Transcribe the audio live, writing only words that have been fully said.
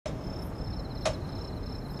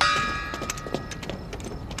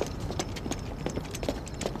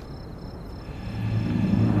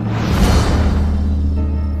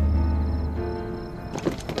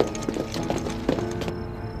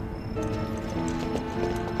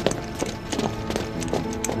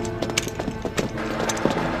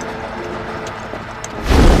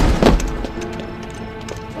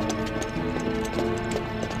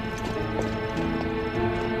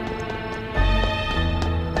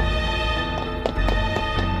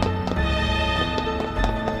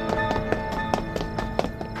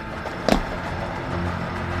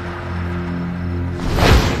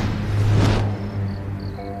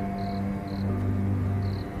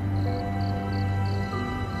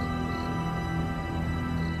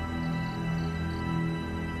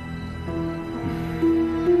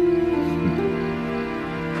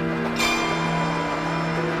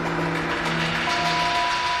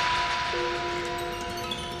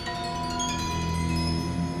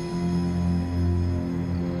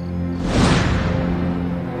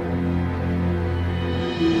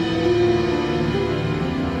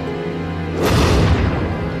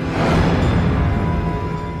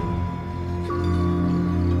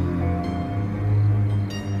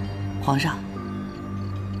皇上，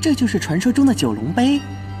这就是传说中的九龙杯。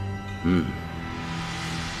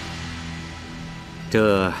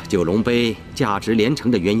这九龙杯价值连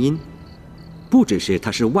城的原因，不只是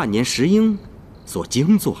它是万年石英所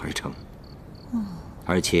精做而成，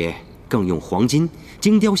而且更用黄金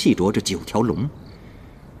精雕细琢这9条龙，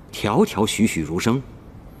条条栩栩如生。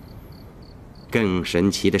更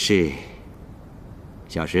神奇的是，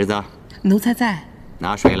小石子，奴才在。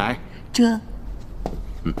拿水来。这。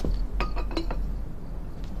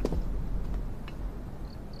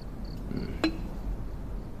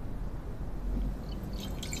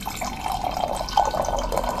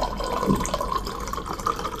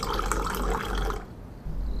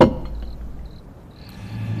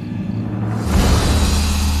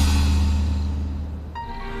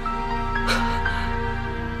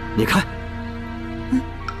你看，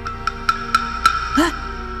哎，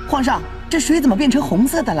皇上，这水怎么变成红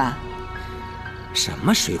色的了？什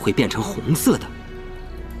么水会变成红色的？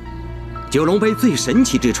九龙杯最神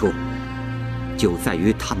奇之处，就在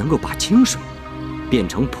于它能够把清水变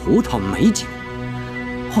成葡萄美酒。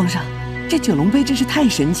皇上，这九龙杯真是太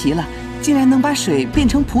神奇了，竟然能把水变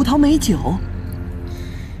成葡萄美酒。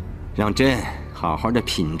让朕好好的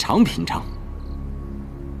品尝品尝。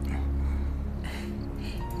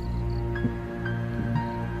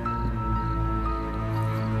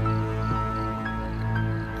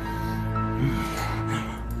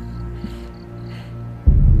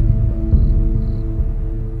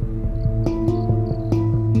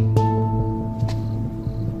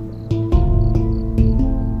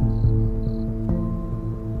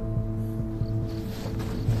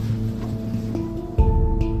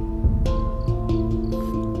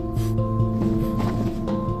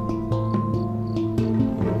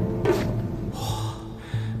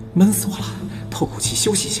闷死我了，透口气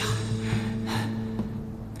休息一下。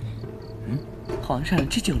皇上，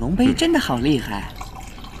这九龙杯真的好厉害。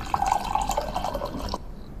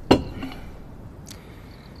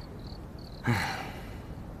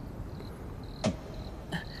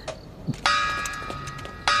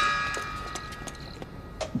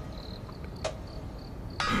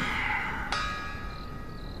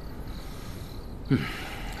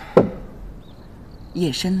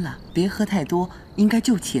夜深了，别喝太多，应该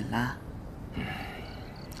就寝了。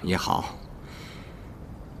也好，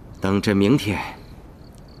等着明天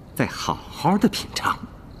再好好的品尝。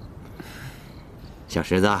小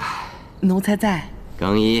石子，奴才在。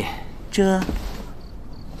更衣。这，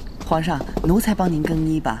皇上，奴才帮您更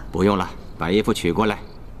衣吧。不用了，把衣服取过来。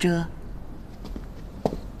这。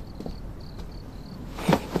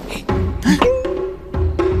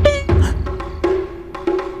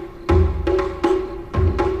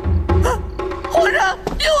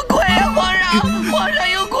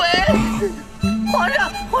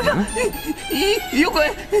有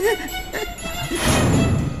鬼！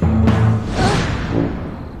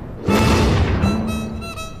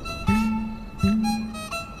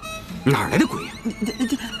哪儿来的鬼呀？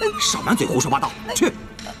少满嘴胡说八道！去！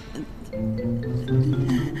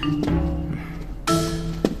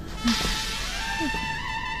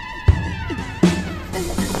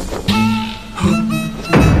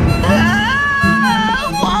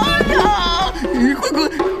皇上！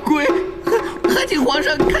鬼！还请皇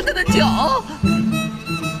上看他的脚。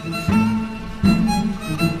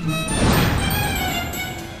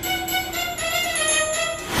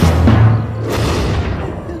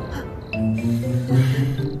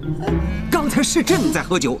刚才是朕在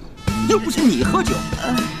喝酒，又不是你喝酒。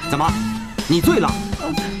怎么，你醉了？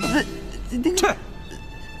去！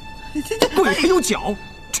鬼还有脚，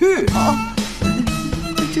去！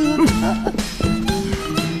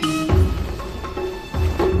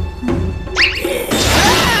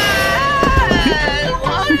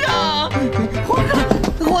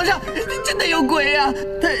皇上，真的有鬼呀！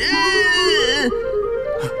他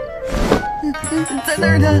在那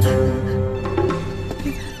儿呢。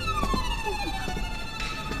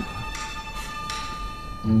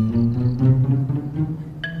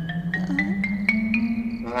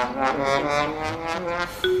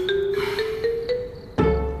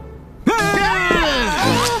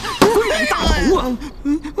鬼大头啊！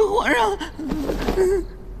皇上，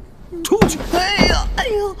出去！哎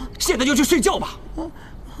呦！现在就去睡觉吧。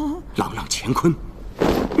朗朗乾坤，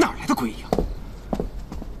哪来的鬼呀？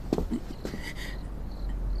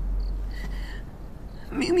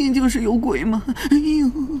明明就是有鬼嘛！哎呦！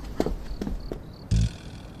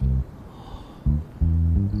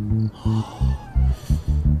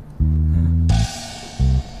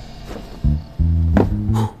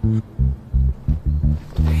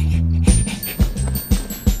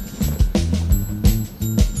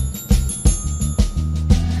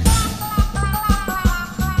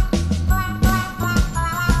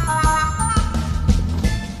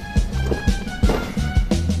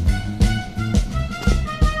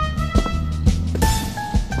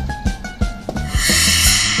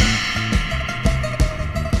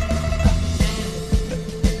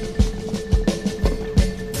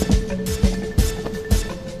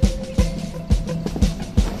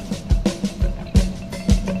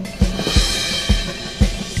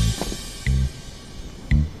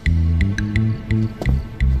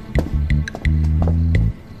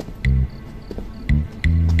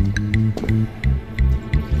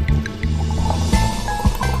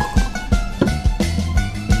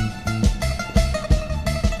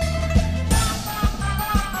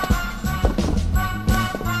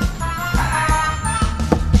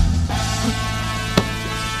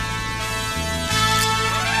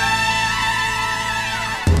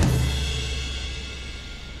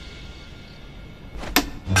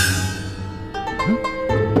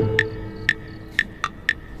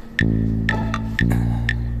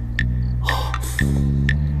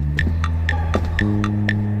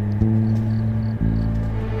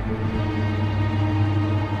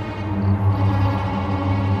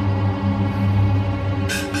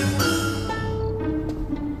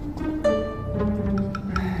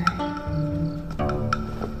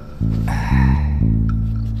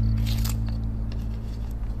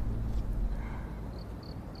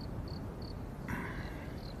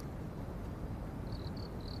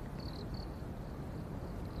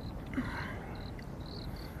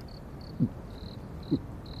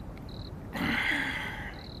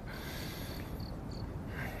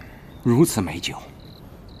如此美酒，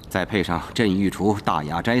再配上镇御厨大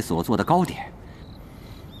雅斋所做的糕点，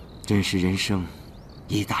真是人生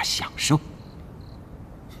一大享受。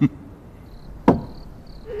哼。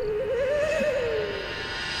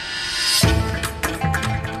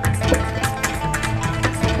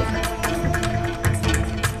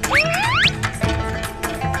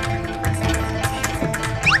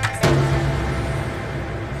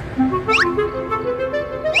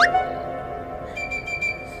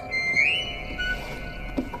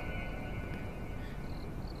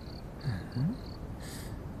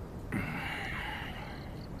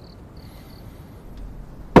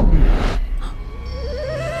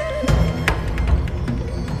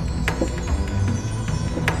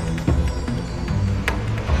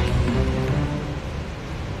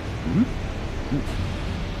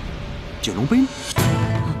九龙杯呢？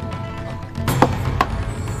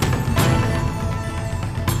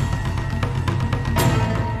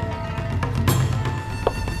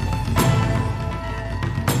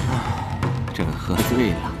正喝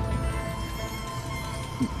醉了。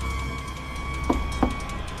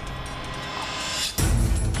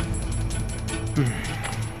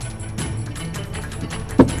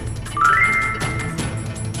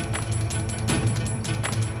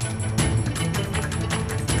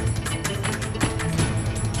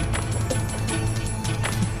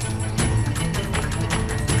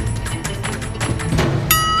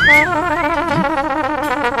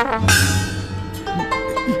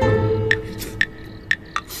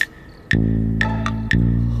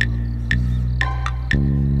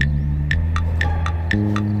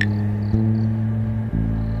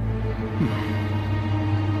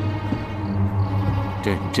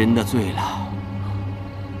朕真的醉了。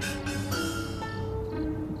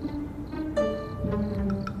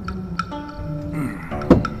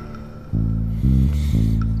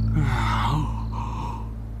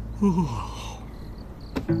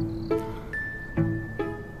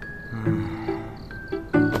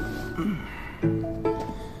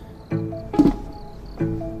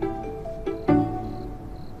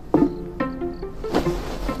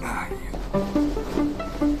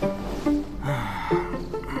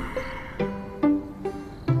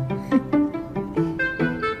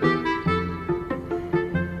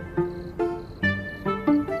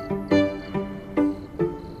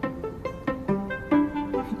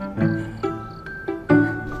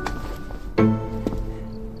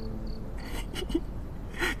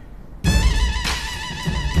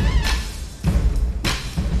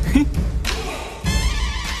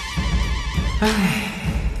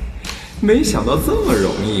没想到这么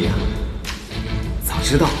容易呀！早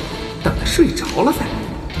知道等他睡着了再来。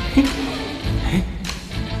嘿，哎，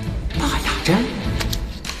大雅斋。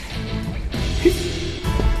嘿，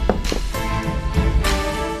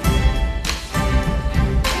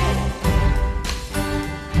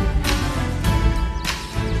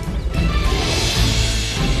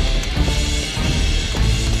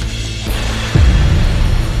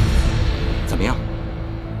怎么样？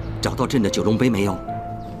找到朕的九龙杯没有？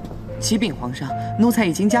启禀皇上，奴才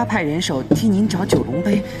已经加派人手替您找九龙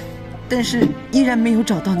杯，但是依然没有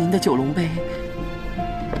找到您的九龙杯。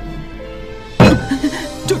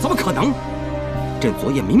这怎么可能？朕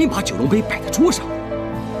昨夜明明把九龙杯摆在桌上，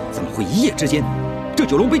怎么会一夜之间，这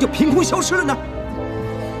九龙杯就凭空消失了呢？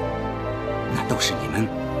难道是你们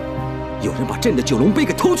有人把朕的九龙杯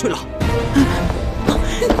给偷去了？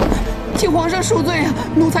请皇上恕罪啊！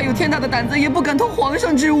奴才有天大的胆子，也不敢偷皇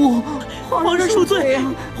上之物。皇上恕罪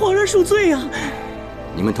啊！皇上恕罪啊！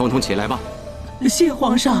你们统统起来吧！谢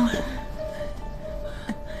皇上。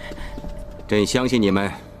朕相信你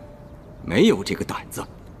们没有这个胆子。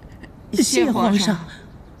谢皇上。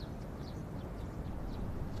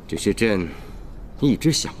只是朕一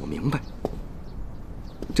直想不明白，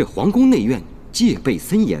这皇宫内院戒备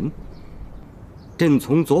森严，朕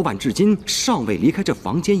从昨晚至今尚未离开这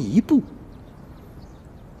房间一步。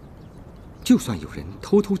就算有人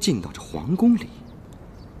偷偷进到这皇宫里，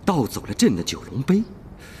盗走了朕的九龙杯，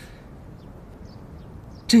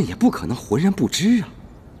朕也不可能浑然不知啊！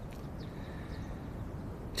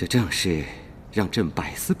这正是让朕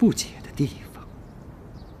百思不解的地方。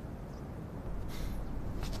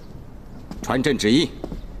传朕旨意，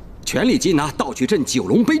全力缉拿盗取朕九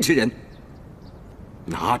龙杯之人，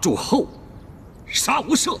拿住后杀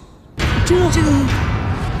无赦。这。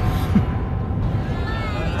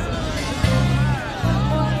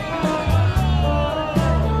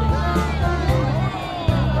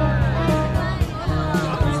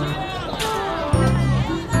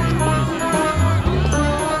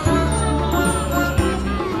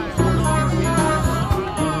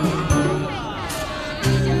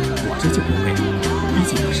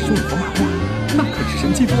见到师兄的黄马褂，那可是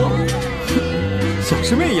神气多。小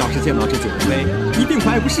师妹要是见到这九龙杯，一定会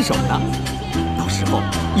爱不释手的。到时候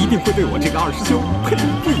一定会对我这个二师兄佩服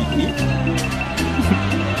不已。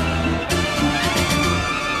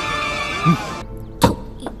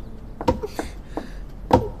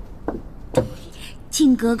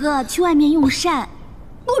请格格去外面用膳。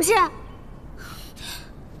不吃。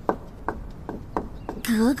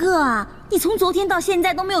格格，你从昨天到现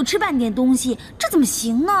在都没有吃半点东西，这怎么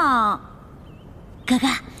行呢？格格，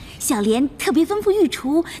小莲特别吩咐御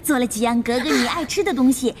厨做了几样格格你爱吃的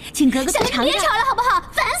东西，请格格去尝尝。别吵了好不好？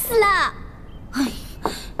烦死了！哎，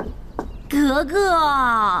格格，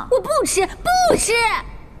我不吃，不吃。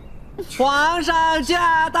皇上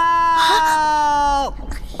驾到！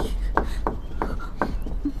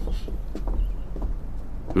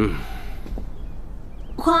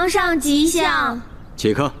皇上吉祥。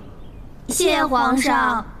起客。谢皇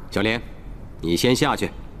上。小莲，你先下去。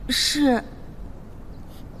是。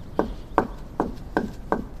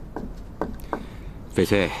翡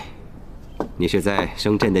翠，你是在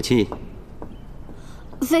生朕的气？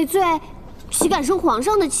翡翠，岂敢生皇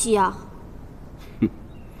上的气啊？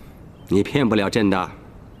你骗不了朕的。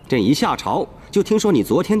朕一下朝就听说你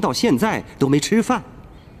昨天到现在都没吃饭，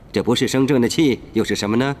这不是生朕的气又是什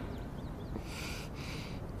么呢？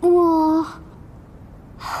我……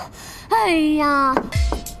哎呀，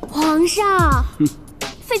皇上，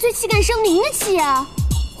翡翠岂敢生您的气啊？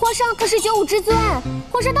皇上可是九五之尊，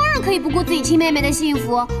皇上当然可以不顾自己亲妹妹的幸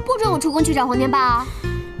福，不准我出宫去找皇天霸。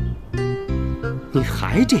你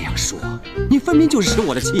还这样说，你分明就是生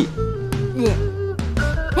我的气。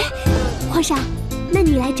哎，皇上，那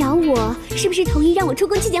你来找我，是不是同意让我出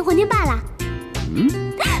宫去见皇天霸啦？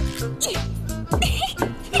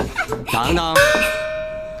等等。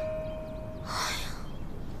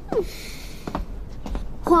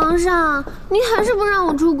皇上，你还是不让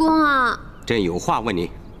我出宫啊？朕有话问你。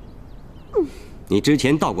你之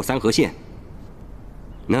前到过三河县，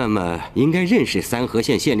那么应该认识三河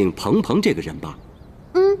县县令彭彭这个人吧？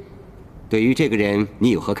对于这个人，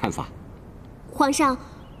你有何看法？皇上，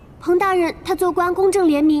彭大人他做官公正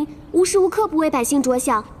廉明，无时无刻不为百姓着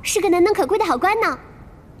想，是个难能可贵的好官呢。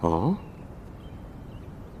哦。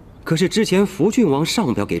可是之前福郡王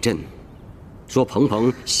上表给朕，说彭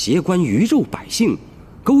彭挟官鱼肉百姓，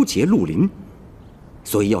勾结绿林，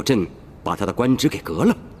所以要朕把他的官职给革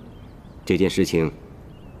了。这件事情，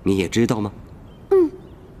你也知道吗？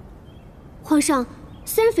皇上，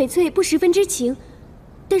虽然翡翠不十分知情，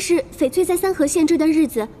但是翡翠在三河县这段日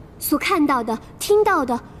子所看到的、听到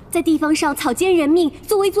的，在地方上草菅人命、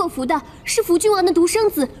作威作福的，是福郡王的独生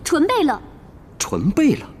子纯贝勒。纯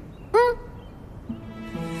贝勒？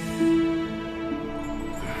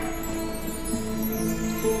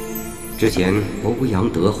之前欧阳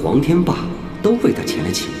德、黄天霸都为他前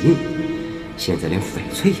来请缨，现在连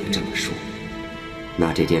翡翠也这么说，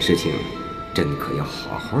那这件事情，朕可要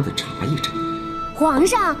好好的查一查。皇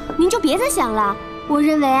上，您就别再想了。我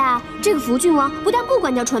认为啊，这个福郡王不但不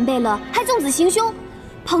管掉纯贝勒，还纵子行凶。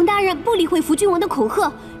彭大人不理会福郡王的恐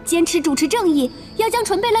吓，坚持主持正义，要将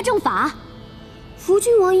纯贝勒正法。福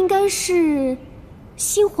郡王应该是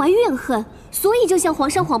心怀怨恨，所以就向皇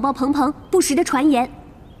上谎报彭彭不实的传言。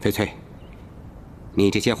翡翠，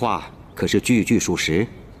你这些话可是句句属实？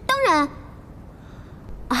当然。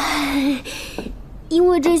因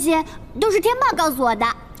为这些都是天霸告诉我的。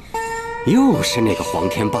又是那个黄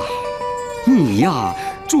天霸，你呀，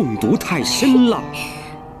中毒太深了。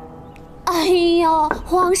哎呦，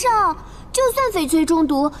皇上，就算翡翠中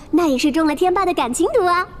毒，那也是中了天霸的感情毒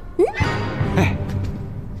啊。哎，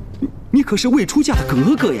你可是未出嫁的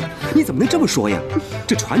格格呀，你怎么能这么说呀？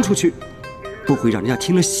这传出去，不会让人家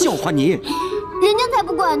听了笑话你？人家才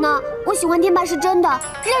不管呢，我喜欢天霸是真的，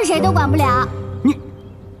任谁都管不了。你，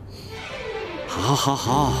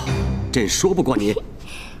好，朕说不过你。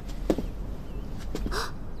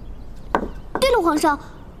对了，皇上，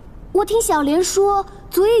我听小莲说，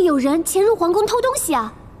昨夜有人潜入皇宫偷东西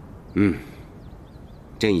啊。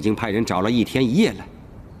朕已经派人找了1天1夜了，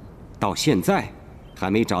到现在还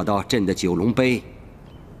没找到朕的九龙杯。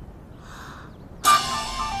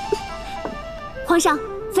皇上，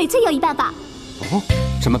翡翠有一办法。哦，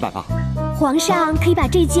什么办法？皇上可以把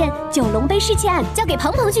这件九龙杯失窃案交给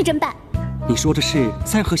彭彭去侦办。你说的是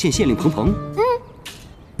三河县县令彭彭？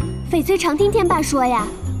翡翠常听天霸说呀，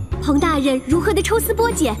彭大人如何的抽丝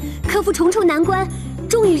剥茧，克服重重难关，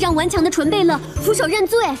终于让顽强的纯贝勒俯首认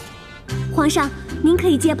罪。皇上，您可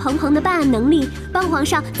以借彭彭的办案能力，帮皇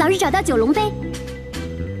上早日找到九龙杯。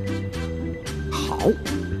好，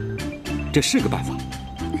这是个办法。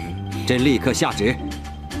朕立刻下旨，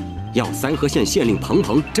要三河县县令彭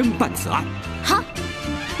彭侦办此案。好，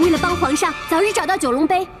为了帮皇上早日找到九龙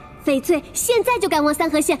杯，翡翠现在就赶往三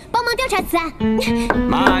河县帮忙调查此案。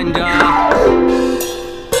慢着！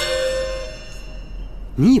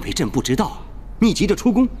你以为朕不知道？你急着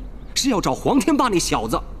出宫，是要找黄天霸那小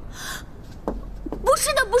子？不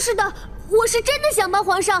是的，不是的，我是真的想帮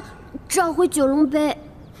皇上找回九龙杯。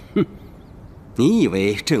哼，你以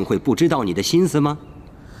为朕会不知道你的心思吗？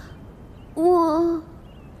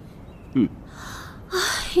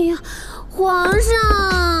哎呀，皇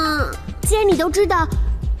上，既然你都知道，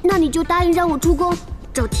那你就答应让我出宫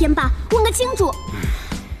找天霸问个清楚。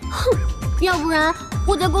哼，要不然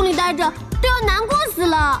我在宫里待着都要难过死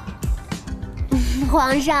了。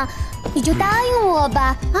皇上，你就答应我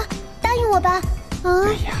吧，啊，答应我吧，啊！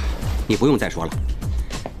哎呀，你不用再说了。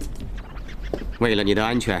为了你的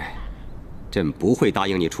安全，朕不会答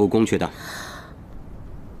应你出宫去的。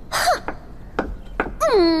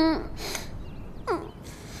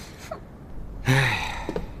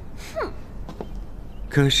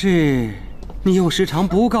可是，你又时常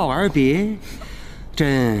不告而别，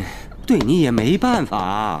朕对你也没办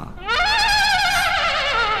法。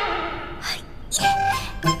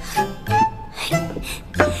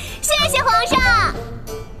谢谢皇上。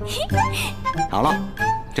好了，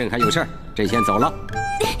朕还有事儿，朕先走了。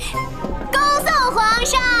恭送皇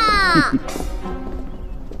上。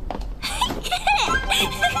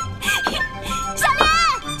小莲，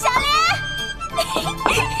小莲。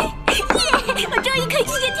耶！我终于可以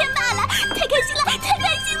去见天霸了，太开心了，太开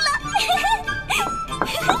心了！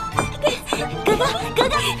哥哥，哥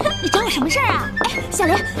哥，你找我什么事儿啊？哎，小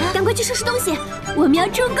莲，赶快去收拾东西，我们要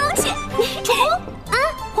出宫去。出宫？啊！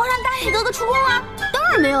皇上答应哥哥出宫啊？当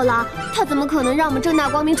然没有了，他怎么可能让我们正大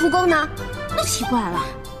光明出宫呢？那奇怪了，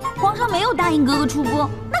皇上没有答应哥哥出宫，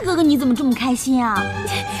那哥哥你怎么这么开心啊？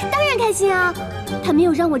当然开心啊！他没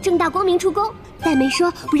有让我正大光明出宫，但没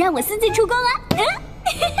说不让我私自出宫啊。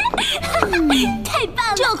太棒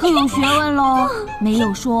了！这可有学问喽，没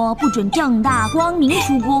有说不准正大光明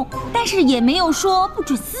出宫，但是也没有说不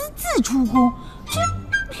准私自出宫。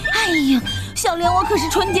哎呀，小莲，我可是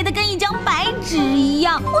纯洁的跟一张白纸一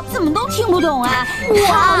样，我怎么都听不懂啊！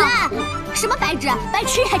好了，什么白纸，白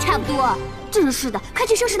痴还差不多。真是的，快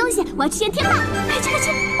去收拾东西，我要去见天霸。快去，快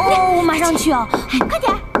去！哦，我马上去哦，快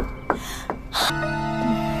点。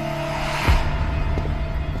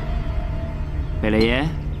贝勒爷，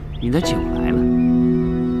你的酒来了。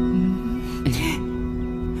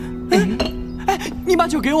你把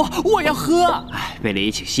酒给我，我要喝。哎，贝勒爷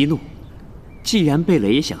请息怒。既然贝勒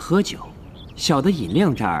爷想喝酒，小的饮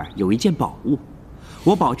料这儿有一件宝物，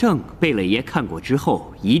我保证贝勒爷看过之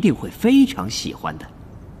后一定会非常喜欢的。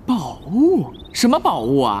宝物？什么宝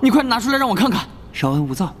物啊？你快拿出来让我看看。稍安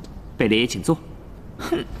勿躁，贝勒爷请坐。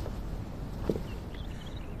哼。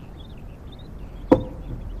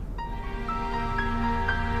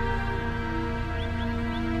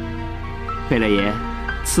贝勒爷，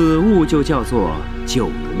此物就叫做九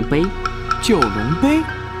龙杯。九龙杯？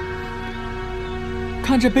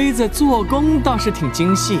看这杯子做工倒是挺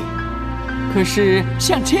精细，可是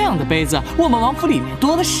像这样的杯子，我们王府里面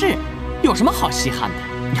多的是，有什么好稀罕的？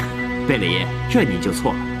贝勒爷，这你就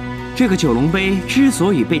错了。这个九龙杯之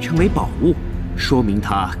所以被称为宝物，说明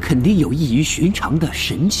它肯定有异于寻常的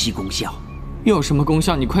神奇功效。有什么功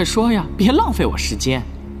效？你快说呀，别浪费我时间。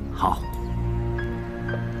好。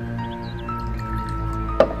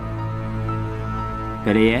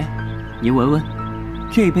贝勒爷，您闻闻，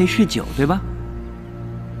这杯是酒对吧？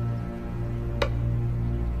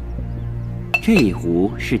这一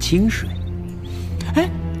壶是清水。哎，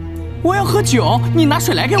我要喝酒，你拿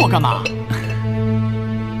水来给我干嘛？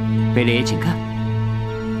贝勒爷，请看。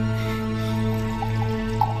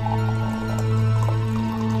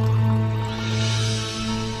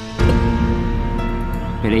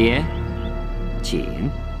贝勒爷，请。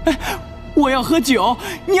哎，我要喝酒，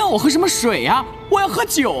你要我喝什么水呀？我要喝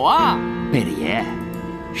酒啊！贝勒爷，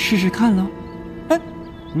试试看喽。哎，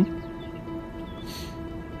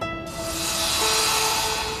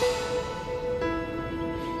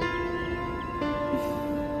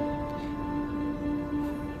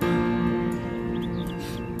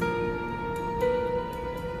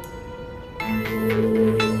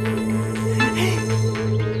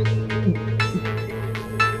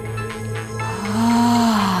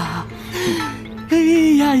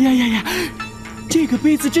这个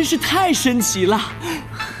杯子真是太神奇了，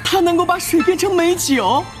它能够把水变成美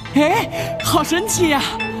酒，哎，好神奇呀！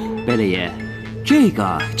贝勒爷，这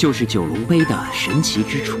个就是九龙杯的神奇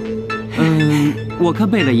之处。我看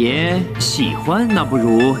贝勒爷喜欢，那不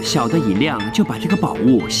如小的饮料就把这个宝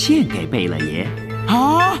物献给贝勒爷。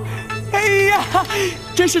啊！哎呀，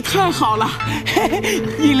真是太好了！嘿嘿，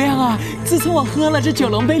饮料啊，自从我喝了这九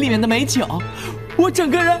龙杯里面的美酒，我整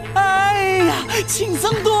个人哎呀轻松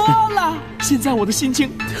多了。现在我的心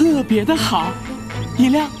情特别的好。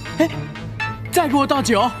饮料，哎，再给我倒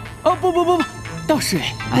酒。哦不，倒水，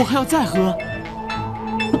我还要再喝。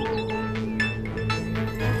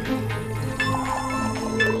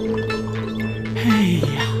哎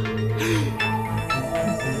呀，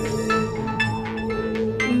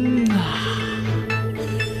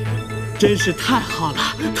真是太好了，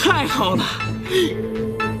太好了！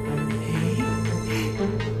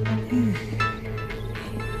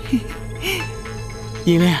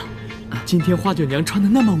银亮，今天花九娘穿的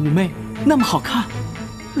那么妩媚，那么好看，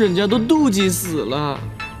人家都妒忌死了。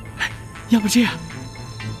要不这样？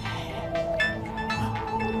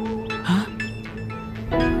啊？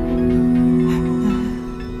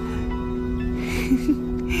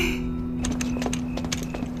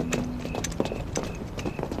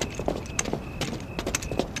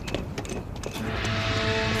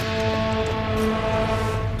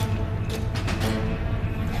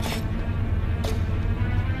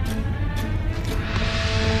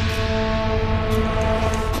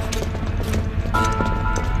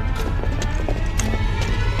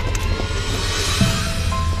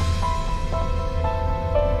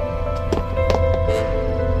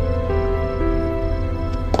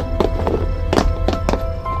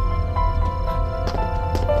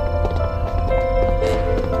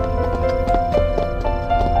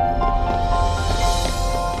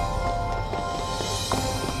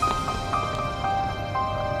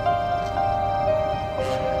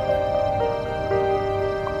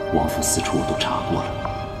王府四处我都查过了，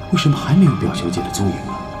为什么还没有表小姐的踪影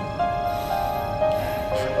呢？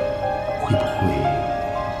会不会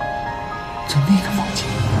在那个房间？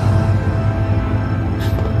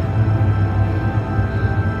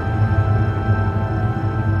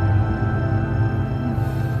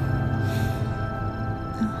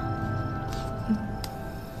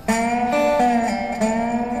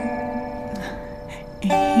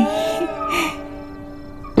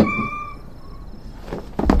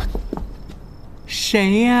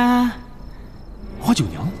谁呀？花九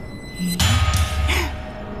娘！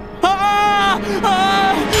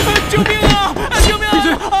救命啊！救命啊！闭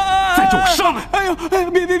嘴！再给我上来！哎呦！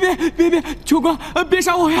别！秋官，别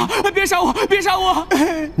杀我呀！别杀我！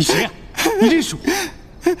你谁呀？你认识我？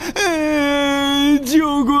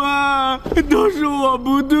秋官，都是我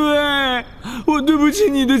不对，我对不起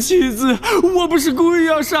你的妻子，我不是故意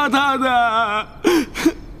要杀她的。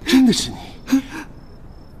真的是你？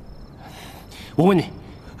我问你，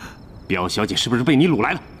表小姐是不是被你掳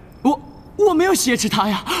来了？我没有挟持她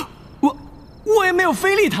呀，我也没有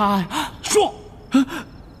非礼她呀。说，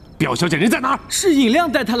表小姐人在哪儿？是尹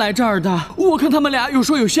亮带她来这儿的，我看他们俩有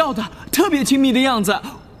说有笑的，特别亲密的样子。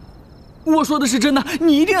我说的是真的，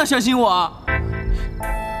你一定要相信我。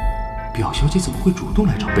表小姐怎么会主动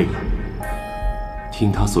来找贝呢？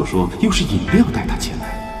听她所说，又是尹亮带她前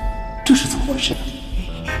来，这是怎么回事？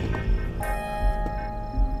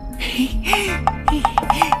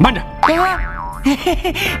慢着！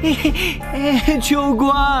秋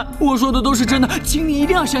官，我说的都是真的，请你一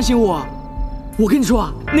定要相信我。我跟你说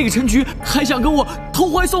啊，那个陈局还想跟我投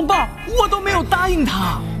怀送抱，我都没有答应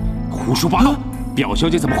他。胡说八道！表小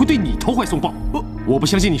姐怎么会对你投怀送抱？我不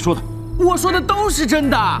相信你说的。我说的都是真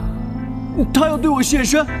的。他要对我献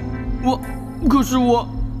身，可是我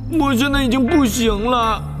现在已经不行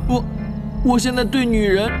了。我现在对女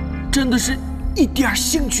人真的是一点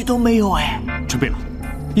兴趣都没有哎。春贝了，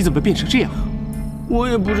你怎么变成这样？我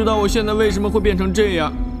也不知道我现在为什么会变成这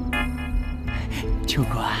样。秋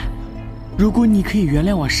官，如果你可以原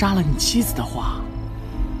谅我杀了你妻子的话，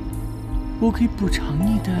我可以补偿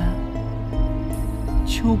你的。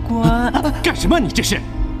秋官，干什么？你这是？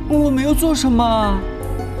我没有做什么。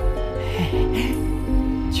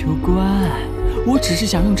秋官，我只是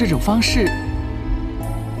想用这种方式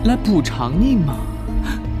来补偿你嘛。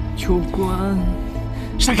秋官，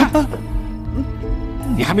闪开！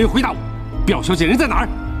你还没有回答我，表小姐人在哪儿？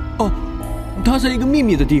她在一个秘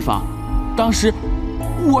密的地方。当时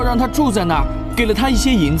我让她住在那儿，给了她一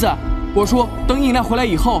些银子。我说等尹亮回来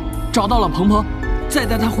以后，找到了鹏鹏，再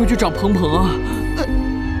带她回去找鹏鹏啊。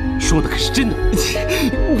说的可是真的？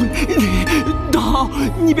刀，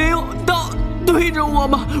你别用刀对着我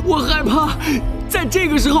嘛，我害怕。在这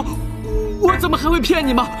个时候，我怎么还会骗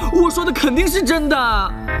你嘛？我说的肯定是真的。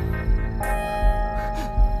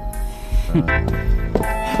哼。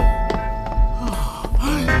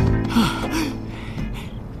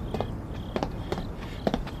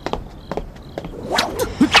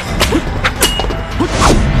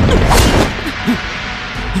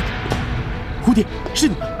蝴蝶，是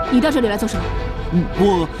你。你到这里来做什么？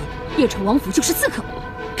我夜闯王府就是刺客。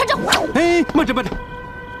看着！哎，慢着慢着，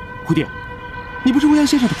蝴蝶，你不是欧阳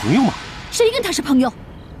先生的朋友吗？谁跟他是朋友？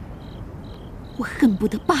我恨不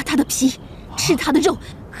得扒他的皮，吃他的肉，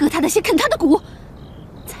喝他的血，啃他的骨，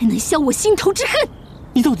才能消我心头之恨。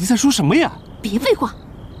你到底在说什么呀？别废话，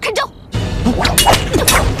看招！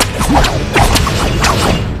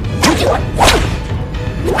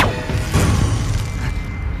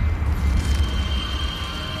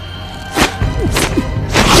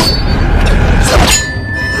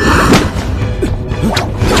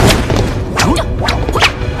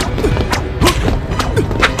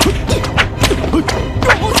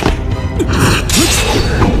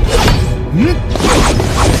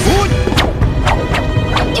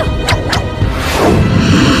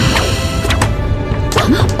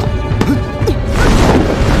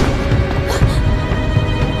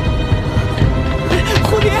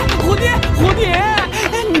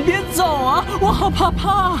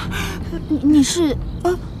你是？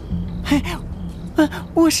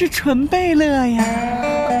我是纯贝勒呀。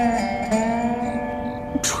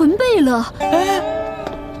纯贝勒？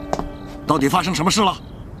到底发生什么事了？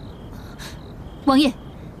王爷，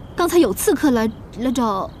刚才有刺客来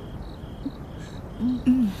找。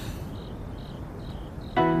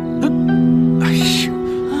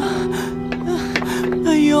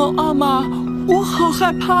哎呦，阿玛，我好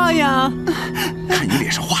害怕呀！看你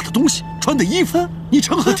脸上画的东西，穿的衣服，你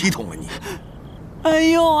成何体统啊你？哎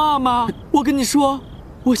呦，阿玛，我跟你说，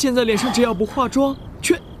我现在脸上只要不化妆，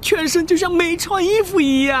全身就像没穿衣服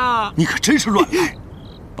一样。你可真是乱来！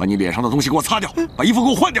把你脸上的东西给我擦掉，把衣服给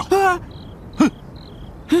我换掉。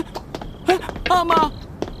阿玛，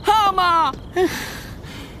阿玛，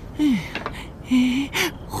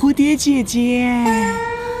蝴蝶姐姐。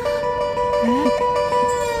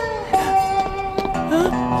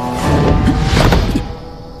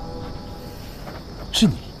是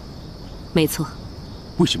你？没错。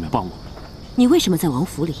为什么要帮我？你为什么在王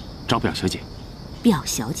府里？找表小姐。表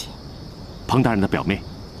小姐？彭大人的表妹。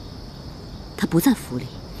她不在府里。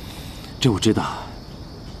这我知道。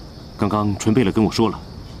刚刚纯贝勒跟我说了，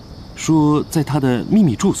说在他的秘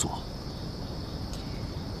密住所。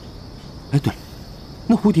哎，对了，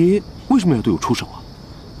那蝴蝶为什么要对我出手啊？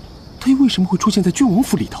他又为什么会出现在郡王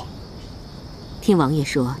府里头？听王爷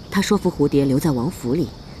说，他说服蝴蝶留在王府里，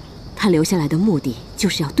他留下来的目的就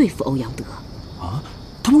是要对付欧阳德。啊？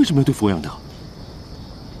他为什么要对付欧阳德？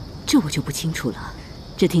这我就不清楚了，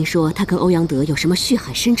只听说他跟欧阳德有什么血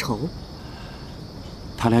海深仇。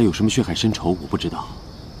他俩有什么血海深仇，我不知道。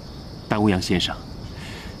但欧阳先生，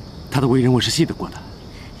他的为人我是信得过的。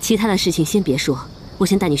其他的事情先别说，我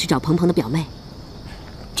先带你去找鹏鹏的表妹。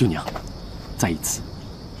舅娘，再一次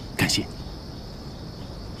感谢。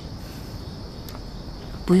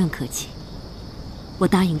不用客气，我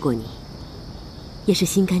答应过你，也是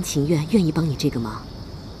心甘情愿，愿意帮你这个忙。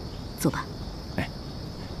坐吧。哎。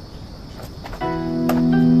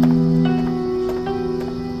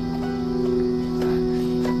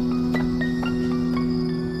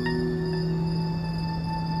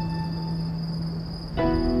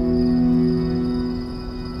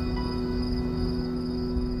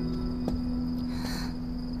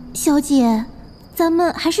小姐，咱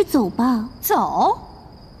们还是走吧。走？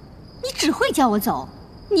你只会叫我走，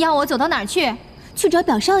你要我走到哪儿去？去找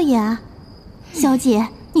表少爷啊。小姐，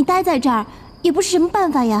你待在这儿也不是什么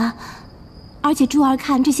办法呀。而且珠儿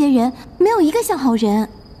看这些人没有一个像好人。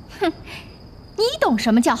哼，你懂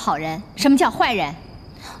什么叫好人，什么叫坏人？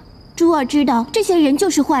珠儿知道这些人就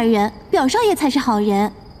是坏人，表少爷才是好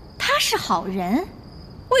人。他是好人，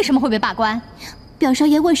为什么会被罢官？表少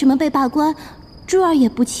爷为什么被罢官，珠儿也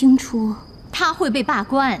不清楚。他会被罢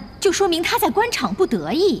官，就说明他在官场不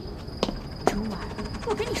得意。珠儿，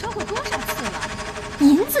我跟你说过多少次了，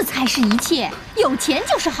银子才是一切，有钱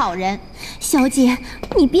就是好人。小姐，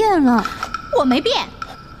你变了。我没变，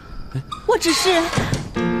我只是……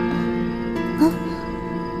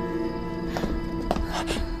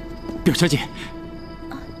表小姐，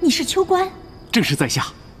你是秋官？正是在下。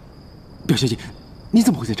表小姐，你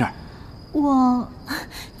怎么会在这儿？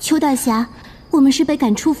邱大侠，我们是被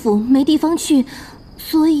赶出府，没地方去，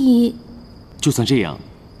所以……就算这样，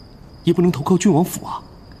也不能投靠郡王府啊。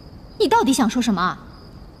你到底想说什么？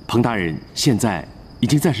彭大人现在已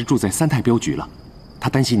经暂时住在三太镖局了，他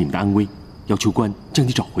担心你们的安危，要求官将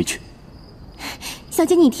你找回去。小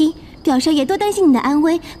姐，你听，表少爷多担心你的安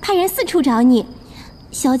危，派人四处找你。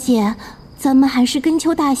小姐，咱们还是跟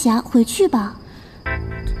邱大侠回去吧。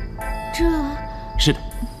是的，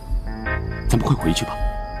咱们快回去吧。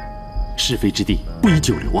是非之地不宜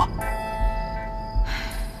久留啊。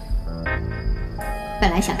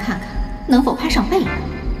本来想看看能否攀上贝勒，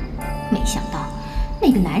没想到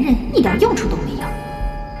那个男人一点用处都没有，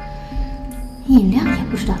尹亮也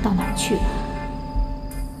不知道到哪儿去了。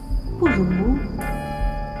不如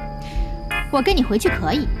我跟你回去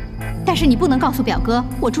可以，但是你不能告诉表哥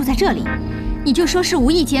我住在这里，你就说是无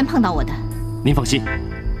意间碰到我的。您放心，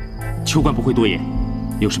秋官不会多言，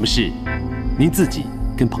有什么事您自己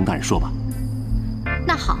跟彭大人说吧。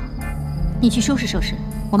那好，你去收拾收拾，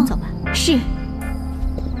我们走吧。是。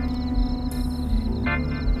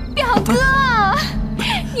表哥，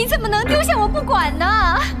你怎么能丢下我不管呢？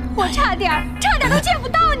我差点都见不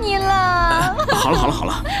到你了。好了，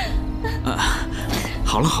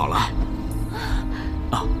好了。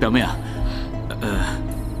啊，表妹啊，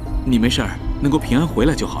你没事儿，能够平安回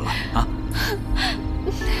来就好了啊。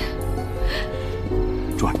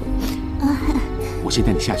珠儿，我先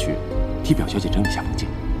带你下去，替表小姐整理下房间。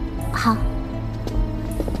好。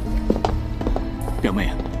表妹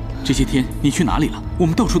啊，这些天你去哪里了？我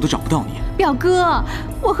们到处都找不到你。表哥，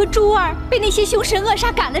我和珠儿被那些凶神恶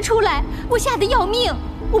煞赶了出来，我吓得要命。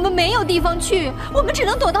我们没有地方去，我们只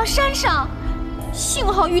能躲到山上。幸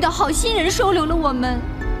好遇到好心人收留了我们。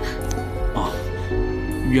哦，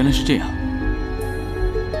原来是这样。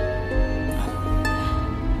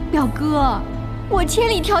表哥，我千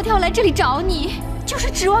里迢迢来这里找你，就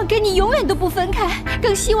是指望跟你永远都不分开，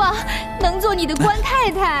更希望能做你的官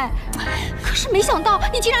太太。可是没想到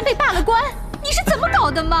你竟然被罢了官，你是怎么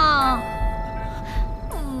搞的嘛？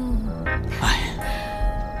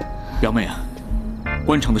表妹啊，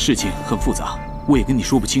官场的事情很复杂，我也跟你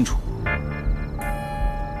说不清楚。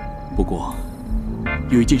不过，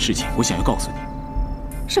有一件事情我想要告诉你。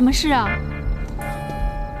什么事啊？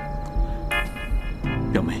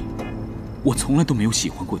表妹，我从来都没有喜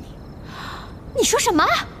欢过你。你说什么？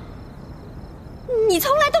你从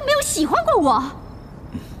来都没有喜欢过我？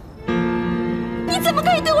你怎么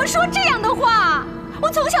可以对我说这样的话？我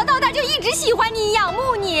从小到大就一直喜欢你，仰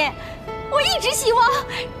慕你，我一直希望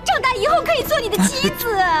长大以后可以做你的妻子。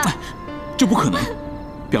这不可能，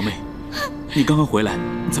表妹，你刚刚回来，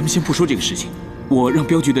咱们先不说这个事情。我让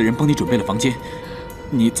镖局的人帮你准备了房间，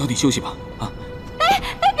你早点休息吧。啊！哎，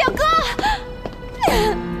表哥！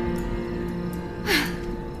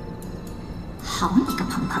好你个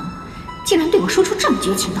鹏鹏，竟然对我说出这么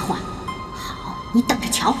绝情的话！好，你等着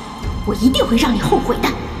瞧，我一定会让你后悔的。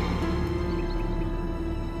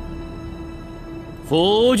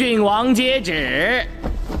福郡王接旨。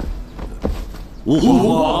吾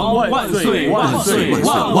皇万岁万岁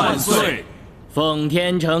万岁！奉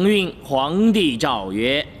天承运，皇帝诏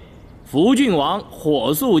曰：福郡王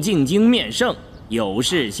火速进京面圣，有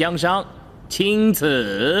事相商，钦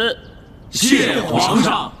此。谢皇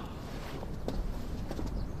上。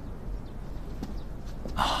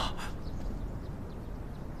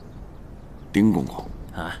丁公公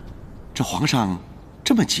啊，这皇上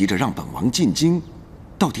这么急着让本王进京，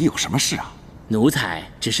到底有什么事啊？奴才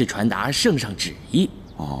只是传达圣上旨意，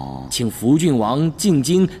请福郡王进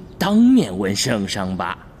京当面问圣上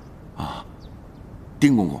吧。啊，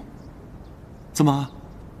丁公公，怎么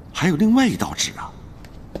还有另外一道旨啊？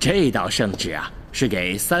这道圣旨啊，是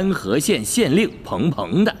给三河县县令彭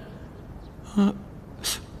鹏的。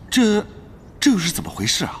这又是怎么回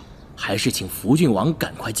事啊？还是请福郡王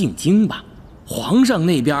赶快进京吧，皇上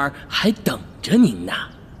那边还等着您呢。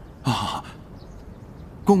啊，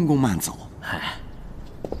公公慢走。哎，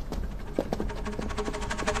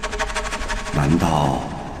难道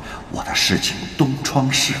我的事情东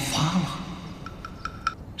窗事发了？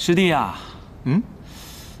师弟啊，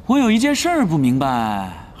我有一件事儿不明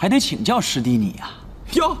白，还得请教师弟你呀。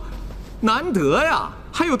哟，难得呀，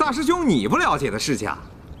还有大师兄你不了解的事情啊，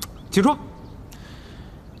请说。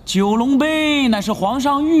九龙杯乃是皇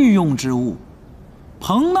上御用之物，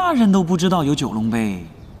彭大人都不知道有九龙杯。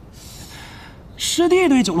师弟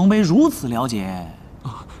对九龙杯如此了解，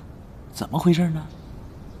怎么回事呢？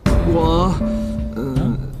我，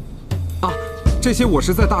这些我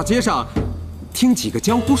是在大街上听几个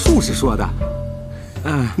江湖术士说的。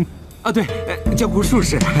对，江湖术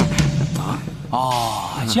士。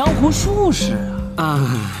江湖术士啊！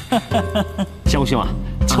江兄啊，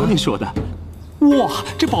瞧您说的，哇，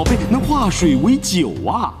这宝贝能化水为酒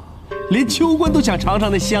啊！连秋官都想尝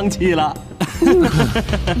尝那香气了，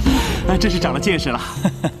真是长了见识了。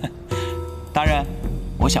大人，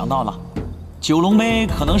我想到了，九龙杯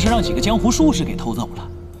可能是让几个江湖术士给偷走了。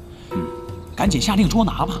赶紧下令捉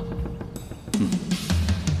拿吧。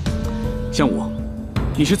香武，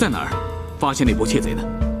你是在哪儿发现那波窃贼的？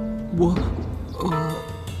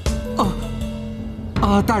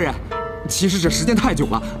大人，其实这时间太久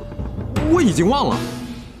了，我已经忘了。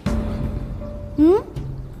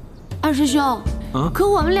二师兄，可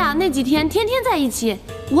我们俩那几天天天在一起，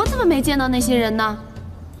我怎么没见到那些人呢？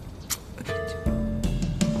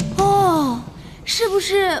是不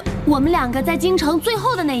是我们两个在京城最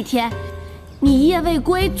后的那一天，你一夜未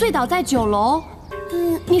归，醉倒在酒楼？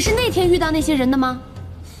你是那天遇到那些人的吗？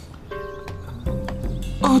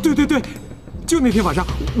啊，对对对，就那天晚上，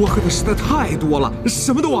我喝的实在太多了，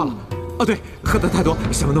什么都忘了。啊，对，喝的太多，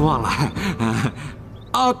什么都忘了。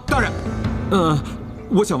啊，大人，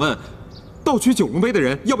我想问，盗取九龙杯的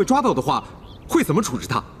人要被抓到的话，会怎么处置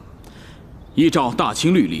他？依照大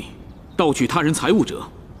清律例，盗取他人财物者，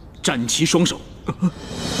斩其双手。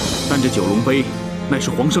但这九龙杯乃是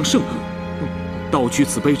皇上圣物，盗取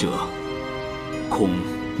此杯者，恐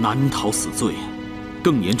难逃死罪，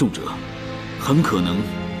更严重者，很可能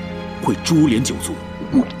会株连九族。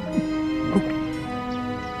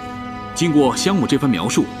经过香母这番描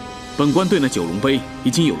述，本官对那九龙杯已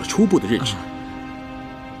经有了初步的认识。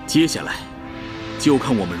接下来，就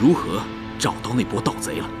看我们如何找到那波盗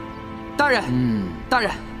贼了。大人，大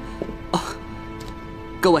人，啊，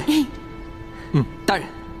各位，大人，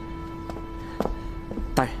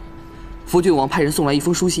大人，福郡王派人送来一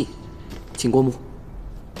封书信，请过目。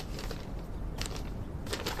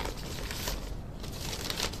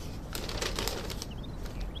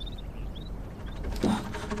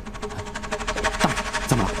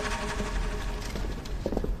怎么了？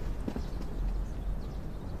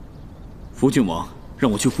福郡王让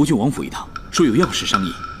我去福郡王府一趟，说有要事商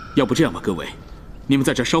议。要不这样吧，各位，你们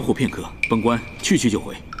在这稍候片刻，本官去就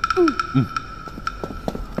回。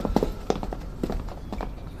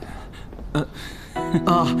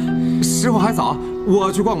时候还早，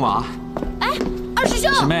我去逛逛啊。哎，二师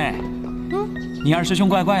兄，师妹，你二师兄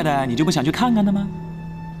怪怪的，你就不想去看看他吗？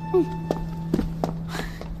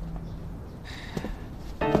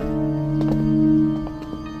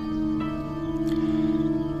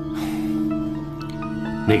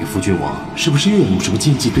那个福郡王是不是又要用什么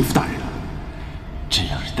奸计对付大人了？真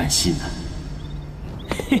让人担心呢。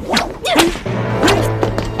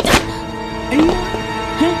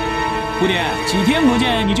蝴蝶，几天不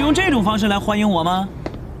见，你就用这种方式来欢迎我吗？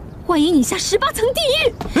欢迎你下18层地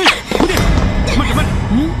狱！蝴蝶，慢点慢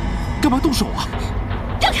点，干嘛动手啊？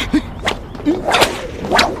让开！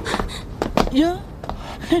呀，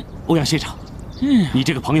欧阳先生，你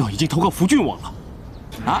这个朋友已经投靠福郡王了。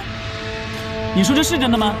啊？你说这是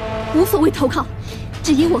真的吗？无所谓投靠，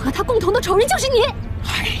只因我和他共同的仇人就是你。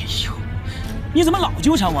哎呦，你怎么老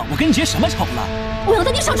纠缠我？我跟你结什么仇了？我要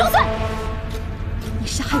等你少装蒜！你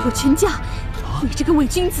杀害我全家，你这个伪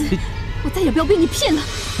君子，我再也不要被你骗了。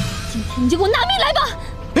今天你就给我拿命来吧！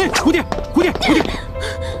哎，蝴蝶，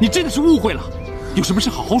你真的是误会了，有什么事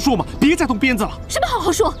好好说嘛，别再动鞭子了。什么好好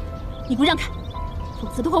说？你给我让开，否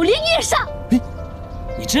则的话我连你也杀！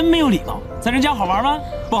你真没有礼貌，在人家好玩吗？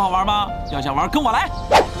不好玩吗？要想玩，跟我来。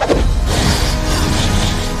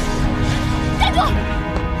站住！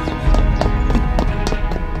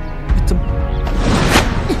怎么？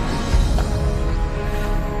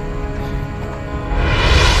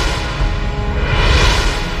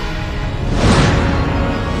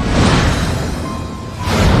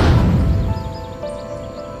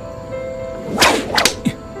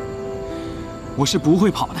我是不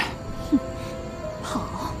会跑的。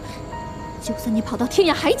就算你跑到天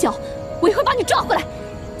涯海角，我也会把你抓回来，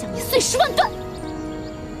将你碎尸万段。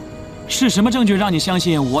是什么证据让你相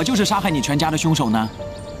信我就是杀害你全家的凶手呢？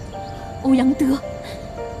欧阳德，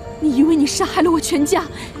你以为你杀害了我全家，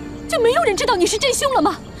就没有人知道你是真凶了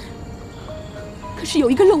吗？可是有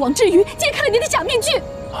一个漏网之鱼揭开了你的假面具。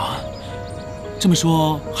啊，这么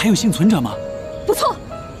说还有幸存者吗？不错。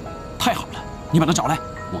太好了，你把他找来，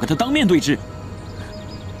我跟他当面对质。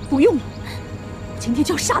不用了，我今天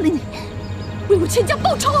就要杀了你，为我全家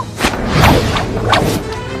报仇！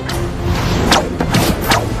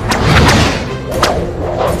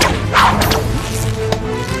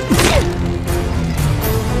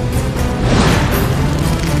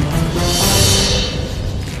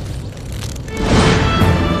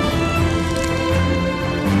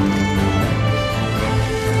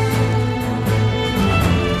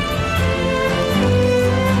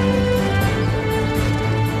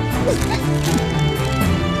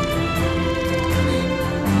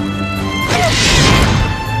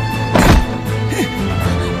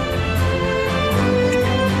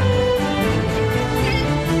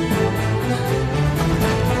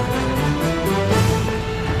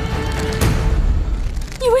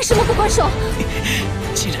为什么不还手？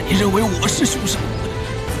既然你认为我是凶手，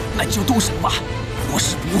那你就动手吧，我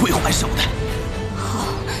是不会还手的。好，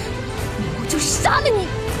我就杀了你！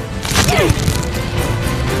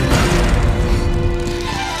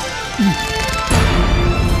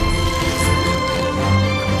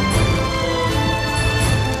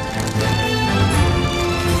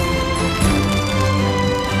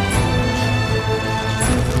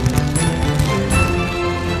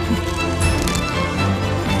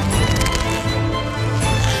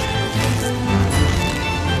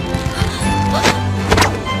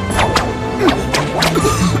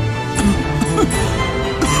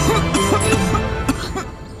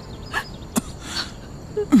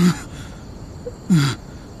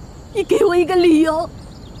个理由。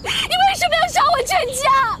你为什么要杀我全家？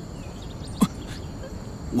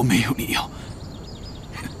我没有理由。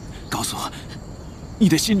告诉我，你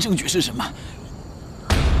的新证据是什么？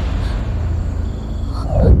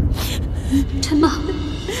陈妈，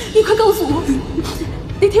你快告诉我，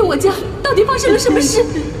那天我家到底发生了什么事？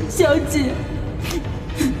小姐，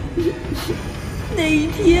那一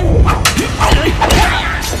天，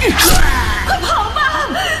快跑吧！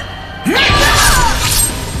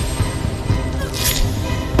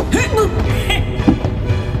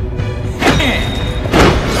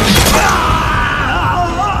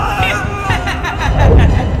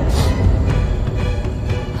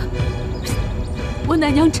我奶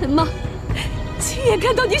娘陈妈亲眼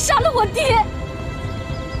看到你杀了我爹。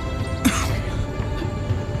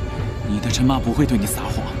你的陈妈不会对你撒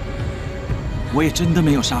谎，我也真的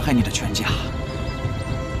没有杀害你的全家。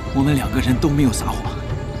我们2个人都没有撒谎。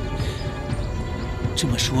这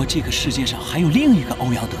么说，这个世界上还有另一个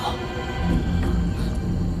欧阳德？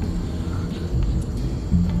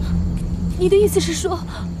你的意思是说，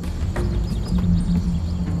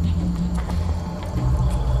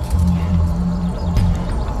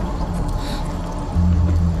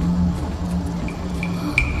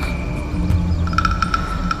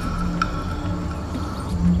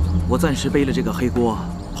我暂时背了这个黑锅，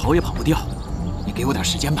跑也跑不掉。你给我点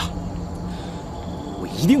时间吧，我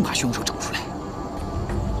一定把凶手找出来。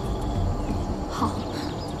好，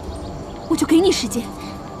我就给你时间。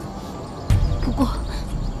不过，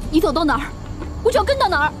你走到哪儿，我就要跟到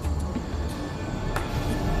哪儿。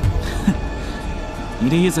你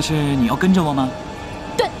的意思是你要跟着我吗？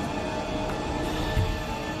对。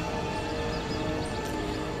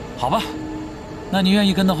好吧，那你愿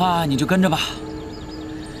意跟的话，你就跟着吧。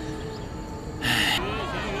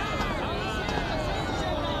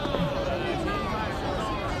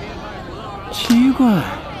奇怪，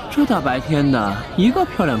这大白天的，一个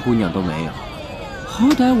漂亮姑娘都没有。好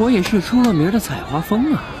歹我也是出了名的采花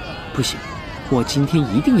蜂啊！不行，我今天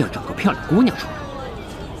一定要找个漂亮姑娘出来。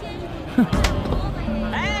哼！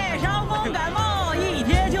哎，伤风感冒一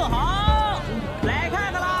贴就好，来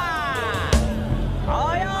看看啦！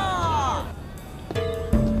好哟。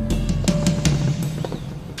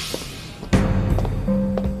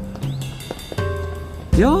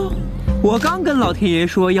哟，我刚跟老天爷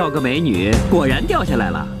说要个美女，果然掉下来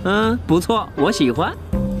了。嗯，不错，我喜欢。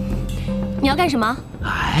你要干什么？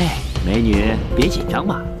哎，美女，别紧张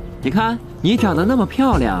嘛。你看你长得那么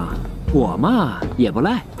漂亮，我嘛也不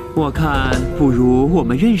赖。我看不如我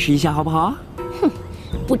们认识一下好不好？哼，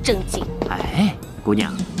不正经。哎，姑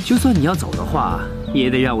娘，就算你要走的话，也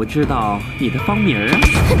得让我知道你的芳名啊。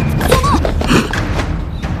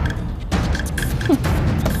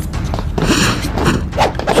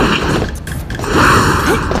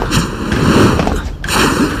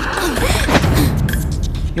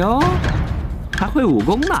哟，还会武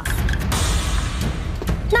功呢？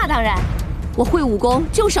那当然，我会武功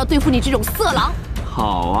就是要对付你这种色狼。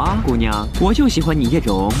好啊，姑娘，我就喜欢你这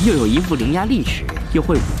种又有一副伶牙俐齿又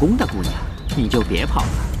会武功的姑娘。你就别跑了，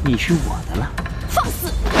你是我的了。放肆！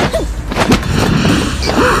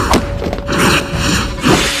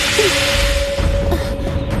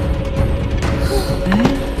哎，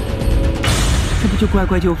这不就乖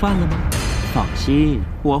乖就范了吗？放心，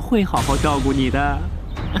我会好好照顾你的。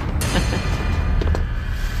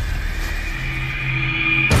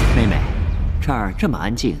妹妹，这儿这么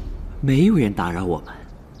安静，没有人打扰我们，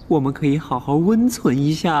我们可以好好温存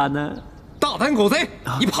一下呢。大胆狗贼，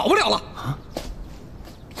你跑不了了！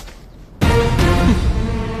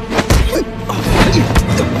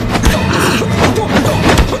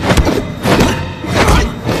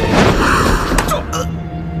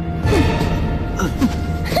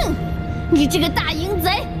哼，你这个大淫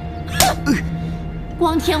贼！哼，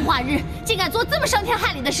光天化日竟敢做这么伤天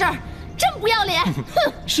害理的事儿，真不要脸！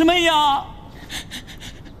哼，师妹呀，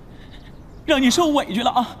让你受委屈了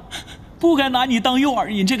啊！不该拿你当诱饵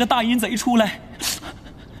引这个大淫贼出来。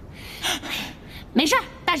没事，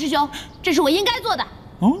大师兄，这是我应该做的。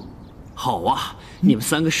哦，好啊，你们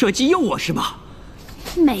3个设计诱我是吧？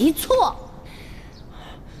没错，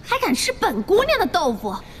还敢吃本姑娘的豆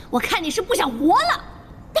腐，我看你是不想活了。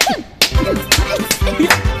哼！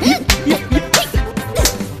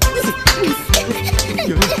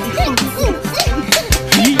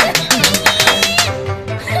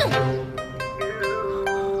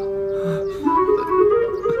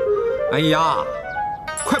哎呀，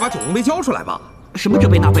快把九龙杯交出来吧！什么这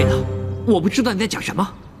杯那杯的？我不知道你在讲什么。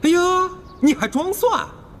哎呀，你还装蒜！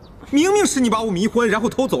明明是你把我迷昏，然后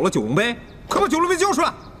偷走了九龙杯，快把九龙杯交出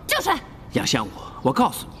来！交出来！杨香我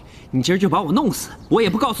告诉你，你今儿就把我弄死，我也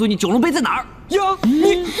不告诉你九龙杯在哪儿。呀，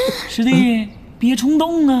你师弟，别冲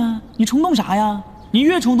动啊！你冲动啥呀？你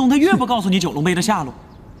越冲动，他越不告诉你九龙杯的下落。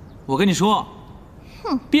我跟你说，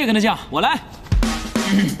别跟他犟，我来。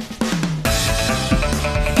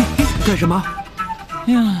干什么？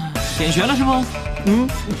哎呀，点穴了是不？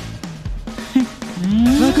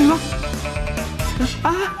来干什么？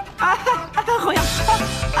好呀！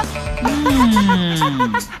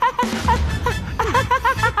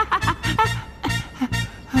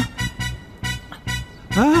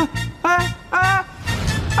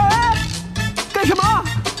干什么？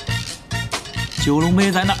九龙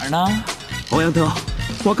杯在哪儿呢？欧阳德，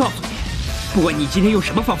我告诉你，不管你今天用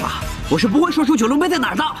什么方法，我是不会说出九龙杯在哪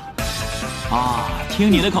儿的。啊，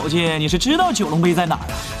听你的口气，你是知道九龙杯在哪儿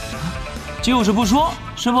的，就是不说，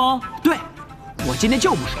是不？对，我今天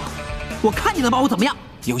就不说，我看你能把我怎么样？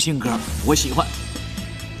有性格，我喜欢。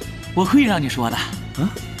我会让你说的。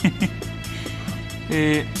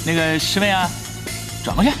那个师妹啊，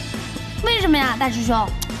转过去。为什么呀，大师兄？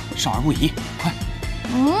少儿不宜，快。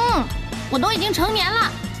我都已经成年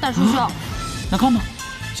了，大师兄。那看吧，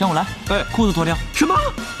向我来。裤子脱掉。什么？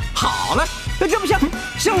好嘞，这不行，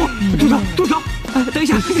向我住手，住手！等一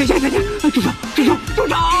下，住手，住手，住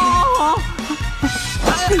手！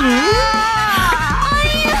大师兄，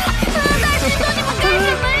你们干什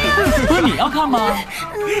么呀？不是你要看吗？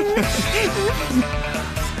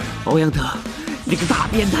欧阳德，你个大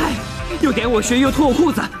变态，又点我穴又脱我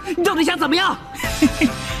裤子，你到底想怎么样？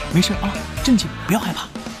没事啊，正经，不要害怕。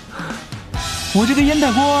我这个烟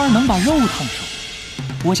袋锅能把肉烫熟，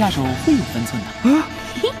我下手会有分寸的。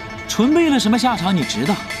纯贝了什么下场你知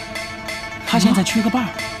道？他现在缺个伴儿，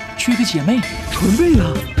缺个姐妹。纯贝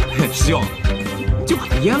了，师兄，就把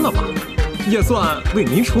它阉了吧，也算为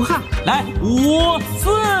您除害。来，5、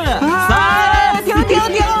4、3，停！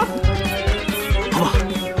好吧，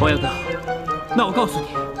欧阳德，那我告诉你，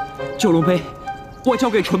九龙杯我交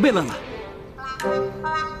给纯贝了。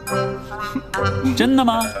真的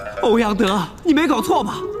吗？欧阳德，你没搞错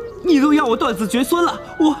吧？你都要我断子绝孙了，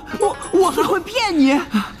我还会骗你？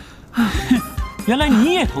原来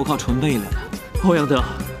你也投靠纯贝了。欧阳德，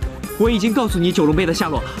我已经告诉你九龙杯的下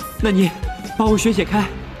落了，那你把我血解开，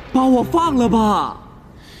把我放了吧。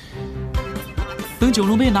等九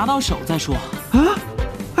龙杯拿到手再说。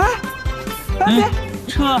别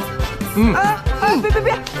撤！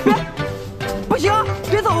别！不行，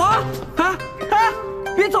别走啊！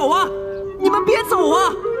别走啊！你们别走啊！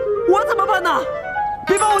我怎么办呢？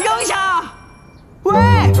别把我扔下！喂，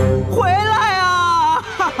回来啊！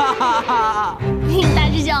大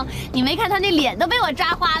师兄，你没看他那脸都被我抓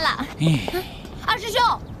花了。二师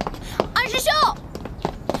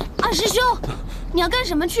兄，你要干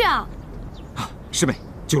什么去啊？师妹，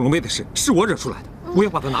九龙杯的事是我惹出来的，我要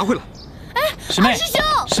把它拿回来。师妹，二师兄，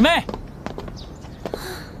师妹，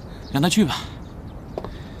让他去吧。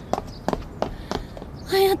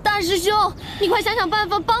哎呀，大师兄，你快想想办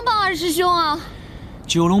法帮帮二师兄啊！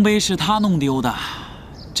九龙杯是他弄丢的，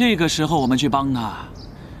这个时候我们去帮他，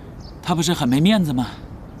他不是很没面子吗？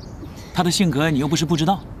他的性格你又不是不知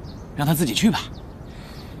道，让他自己去吧。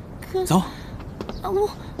走。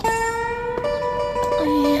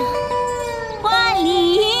万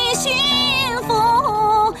里寻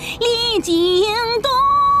夫历经多，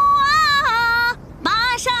跋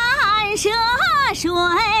山涉水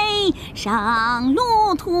上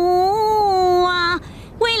路途啊，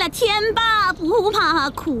为了天霸不怕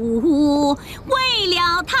苦，为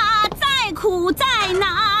了他再苦再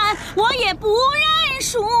难我也不认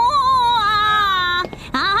输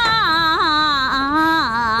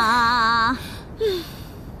啊！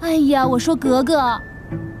哎呀，我说格格，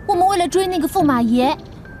我们为了追那个驸马爷，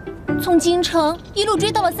从京城一路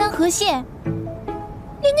追到了三河县，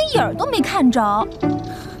连个影儿都没看着。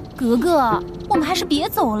格格，我们还是别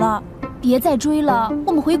走了，别再追了，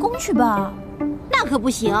我们回宫去吧。那可不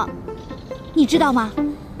行，你知道吗？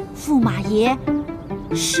驸马爷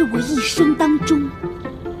是我一生当中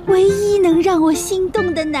唯一能让我心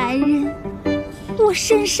动的男人，我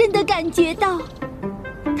深深地感觉到，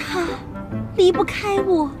他离不开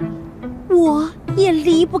我，我也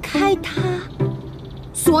离不开他，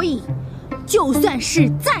所以，就算是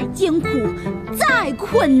再艰苦、再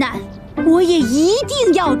困难，我也一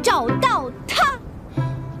定要找到他。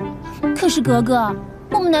可是格格，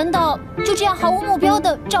我们难道就这样毫无目标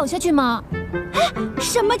地找下去吗？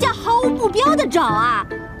什么叫毫无目标地找啊？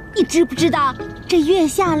你知不知道，这月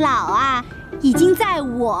下老啊，已经在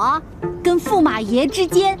我跟驸马爷之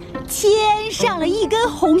间牵上了一根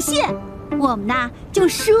红线。我们呢，就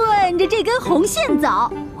顺着这根红线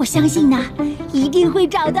走。我相信呢，一定会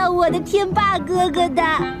找到我的天霸哥哥的。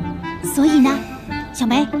所以呢，小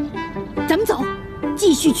梅，咱们走。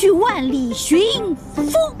继续去万里寻夫。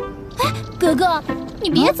哎，格格，你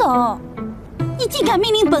别走！你竟敢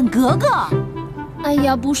命令本格格！哎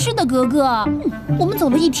呀，不是的，格格，我们走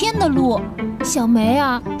了1天的路，小梅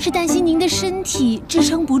啊是担心您的身体支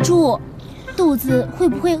撑不住，肚子会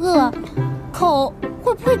不会饿，口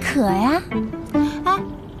会不会渴呀？哎，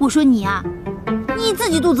我说你啊，你自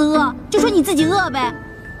己肚子饿就说你自己饿呗，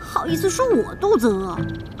好意思说我肚子饿？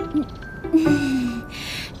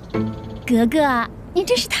格格，您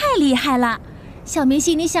真是太厉害了！小梅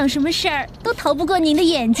心里想什么事儿都逃不过您的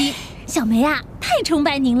眼睛。小梅啊，太崇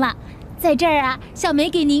拜您了，在这儿啊，小梅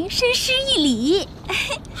给您深施一礼。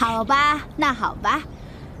好吧，那好吧，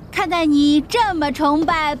看在你这么崇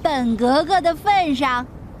拜本格格的份上，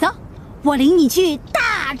走，我领你去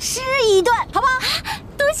大吃一顿，好不好？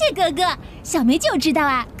多谢格格，小梅就知道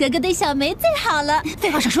啊，格格对小梅最好了。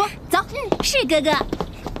废话少说，走。是格格。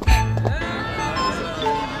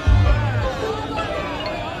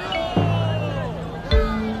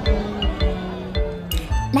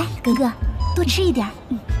来，格格，多吃一点。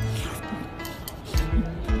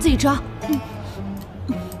自己吃啊。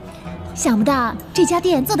想不到这家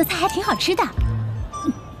店做的菜还挺好吃的。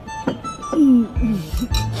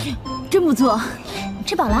真不错。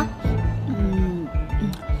吃饱了？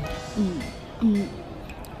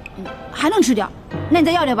还能吃点，那你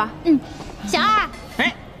再要点吧。小二，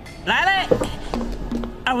哎，来嘞！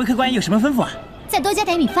二位客官有什么吩咐啊？再多加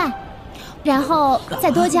点米饭，然后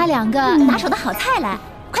再多加2个拿手的好菜来，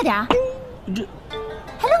快点啊！这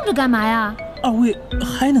还愣着干嘛呀？二位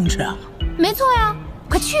还能吃啊？没错呀，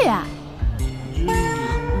快去啊！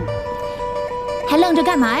还愣着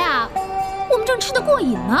干嘛呀？我们正吃得过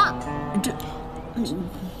瘾呢。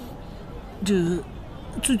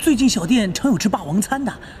最近小店常有吃霸王餐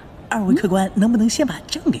的，二位客官能不能先把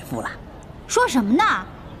账给付了？说什么呢？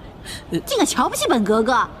竟敢瞧不起本格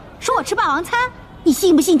格，说我吃霸王餐，你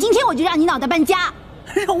信不信今天我就让你脑袋搬家？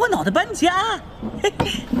让我脑袋搬家？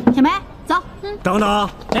小梅，走。等等，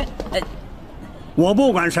我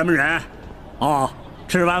不管什么人，哦，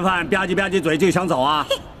吃完饭吧唧吧唧嘴就想走啊？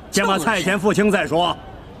先把菜钱付清再说。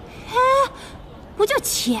不就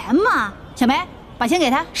钱吗？小梅，把钱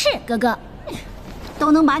给他。是格格。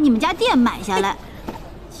都能把你们家店买下来，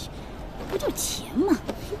不就钱吗？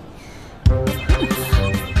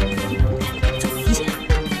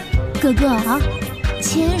格格啊，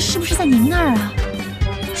钱是不是在您那儿啊？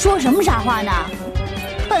说什么傻话呢？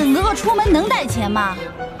本格格出门能带钱吗？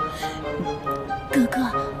格格，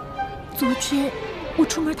昨天我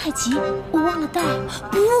出门太急，我忘了带。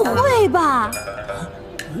不会吧？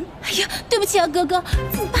哎呀，对不起啊，格格，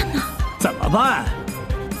怎么办呢？怎么办？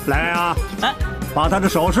来啊！把他的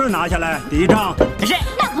首饰拿下来，抵账。是，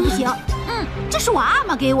那可不行。这是我阿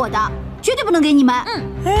玛给我的，绝对不能给你们。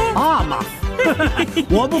阿玛，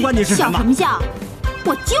我不管你是什么。笑什么笑？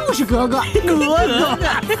我就是格格。格格。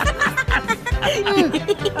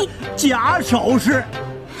假首饰。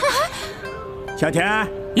小田。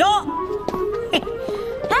哟。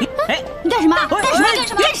你干什么？干什么？干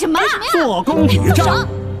什么？干什么？做工抵账。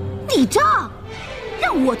抵账？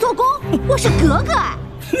让我做工？我是格格。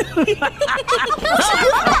我是格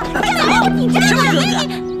格，让我抵账。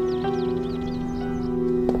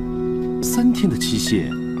3天的期限，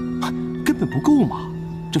根本不够嘛！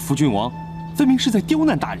这福郡王分明是在刁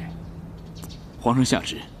难大人。皇上下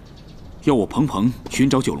旨，要我彭彭寻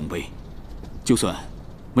找九龙杯，就算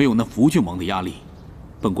没有那福郡王的压力，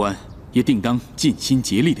本官也定当尽心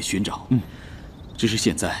竭力的寻找。只是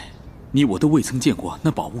现在你我都未曾见过那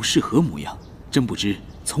宝物是何模样，真不知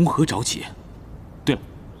从何找起。对了，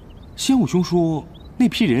仙武兄说那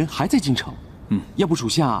批人还在京城，要不属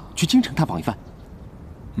下去京城探访一番。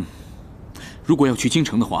如果要去京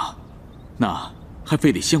城的话，那还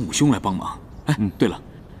非得香武兄来帮忙。对了，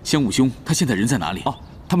香武兄他现在人在哪里？哦，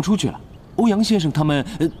他们出去了。欧阳先生他们，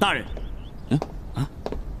大人，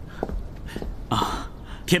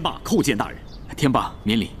天霸叩见大人。天霸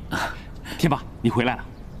免礼。天霸，你回来了。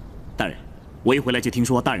大人，我一回来就听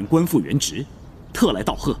说大人官复原职，特来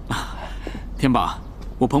道贺。天霸，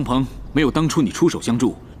我彭彭没有当初你出手相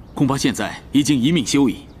助，恐怕现在已经一命休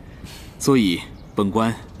矣。所以本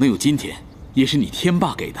官能有今天，也是你天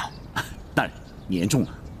霸给的。大人，年重了。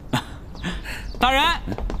大人，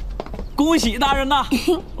恭喜大人呐！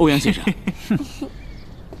欧阳先生。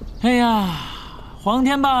哎呀，黄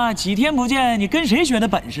天霸几天不见，你跟谁学的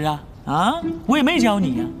本事啊？啊，我也没教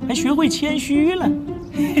你呀，还学会谦虚了，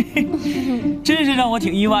真是让我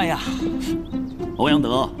挺意外呀。欧阳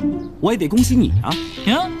德，我也得恭喜你啊！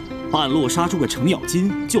半路杀出个程咬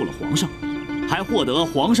金，救了皇上，还获得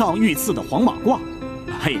皇上御赐的黄马褂。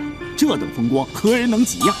哎呀，这等风光何人能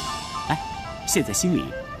及呀？哎，现在心里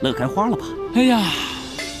乐开花了吧？哎呀，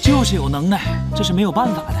就是有能耐，这是没有办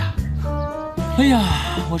法的。哎呀，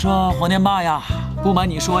我说黄天霸呀，不瞒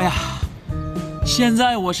你说呀，现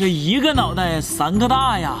在我是一个脑袋3个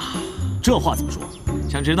大呀。这话怎么说？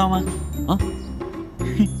想知道吗？啊？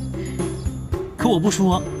可我不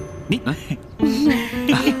说，你，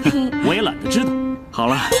我也懒得知道。好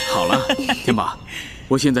了好了，天霸，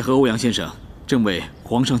我现在和欧阳先生正为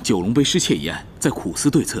皇上九龙杯失窃一案在苦思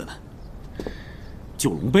对策呢。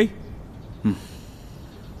九龙杯？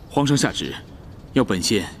皇上下旨，要本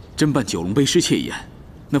县侦办九龙杯失窃一案。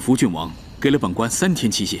那福郡王给了本官3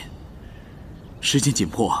天期限，时间紧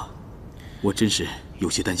迫，我真是有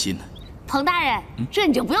些担心呢。彭大人，这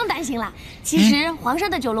你就不用担心了。其实皇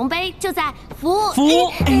上的九龙杯就在扶。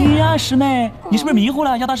哎呀，师妹，你是不是迷糊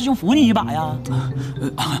了？要大师兄扶你一把呀？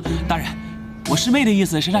大人，我师妹的意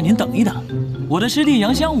思是让您等一等，我的师弟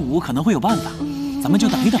杨香武可能会有办法，咱们就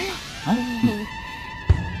等一等吧。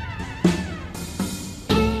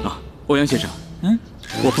欧阳先生，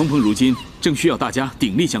我鹏鹏如今正需要大家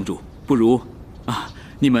鼎力相助，不如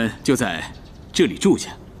你们就在这里住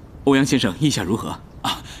下。欧阳先生意下如何？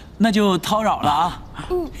那就叨扰了啊。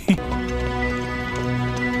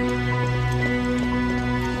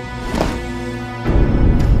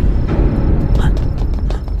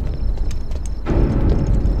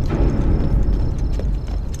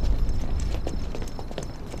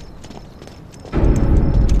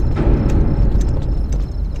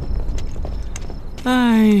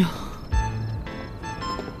哎呀，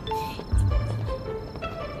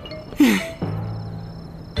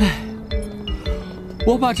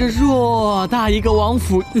我把这偌大一个王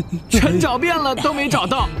府全找遍了，都没找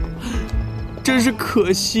到，真是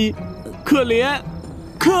可惜、可怜、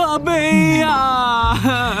可悲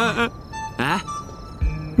呀！哎，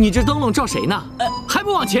你这灯笼照谁呢？还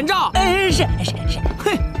不往前照？是。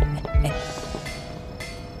嘿。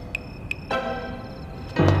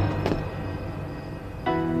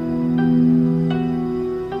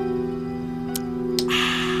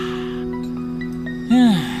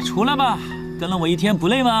出来吧，跟了我1天不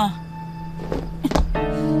累吗？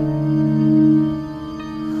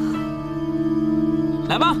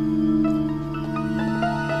来吧。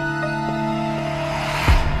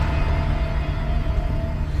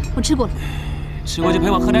我吃过了。吃过就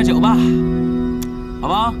陪我喝点酒吧，好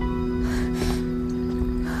不好？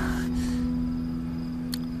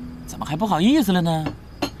怎么还不好意思了呢？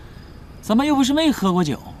咱们又不是没喝过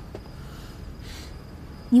酒。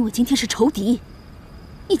你我今天是仇敌。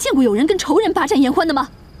你见过有人跟仇人把盏言欢的吗？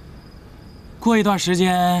过一段时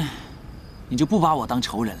间，你就不把我当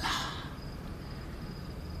仇人了。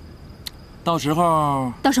到时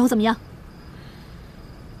候怎么样？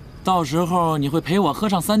到时候你会陪我喝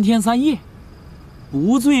上3天3夜，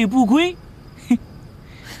不醉不归。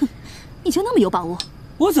你就那么有把握？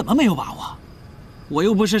我怎么没有把握？我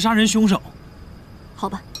又不是杀人凶手。好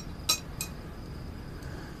吧，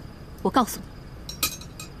我告诉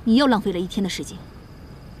你，你又浪费了1天的时间。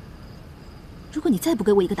如果你再不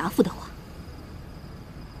给我一个答复的话，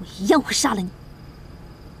我一样会杀了你。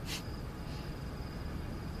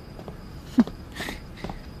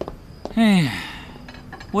哎，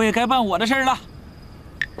我也该办我的事儿了。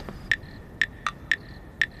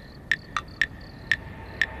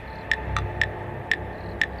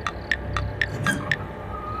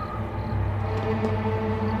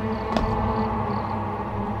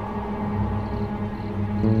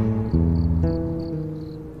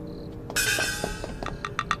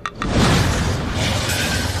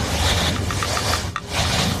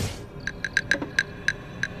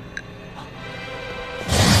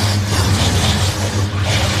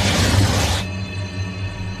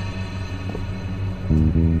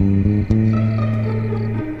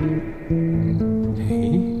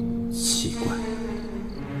奇怪，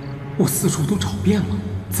我四处都找遍了，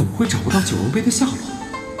怎么会找不到九龙杯的下落？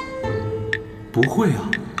不会啊，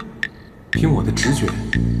凭我的直觉，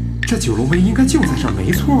这九龙杯应该就在这儿，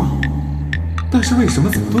没错啊。但是为什么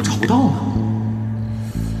怎么都找不到呢？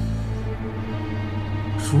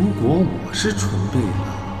如果我是纯贝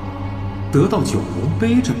勒，得到九龙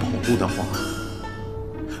杯这宝物的话，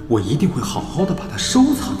我一定会好好的把它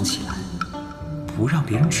收藏起来，不让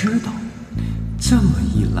别人知道。这么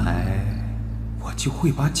一来，我就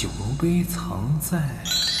会把九龙杯藏在……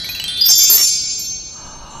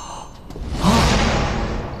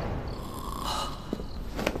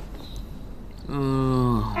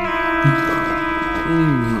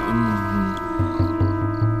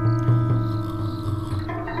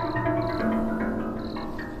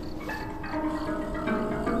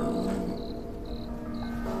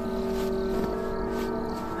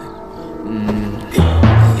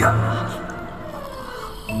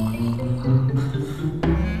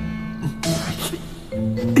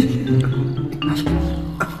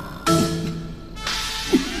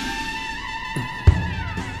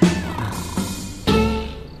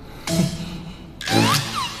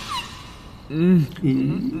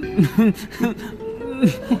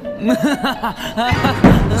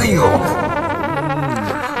哎呦！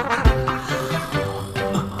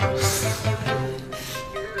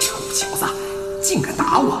臭小子，竟敢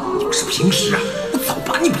打我！要是平时啊，我早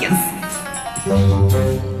把你扁死。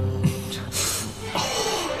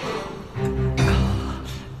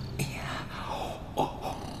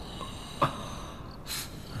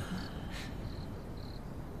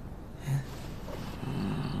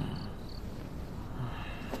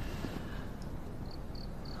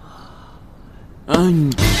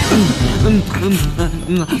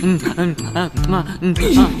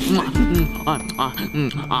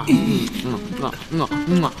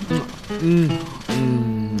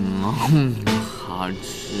好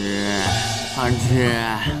吃，好吃，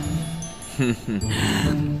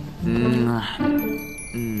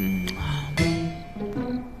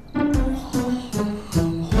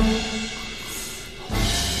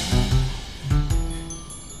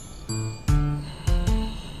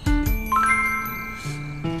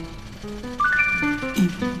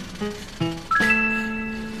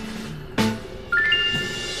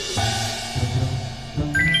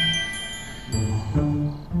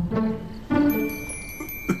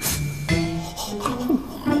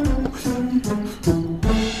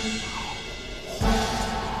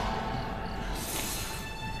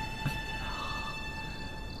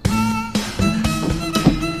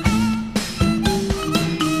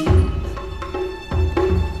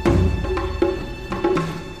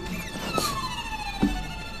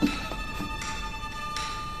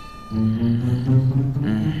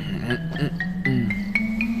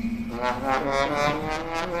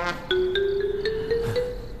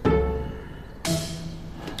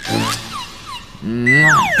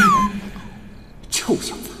臭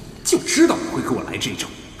小子，就知道你会给我来这招，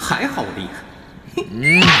还好我厉害。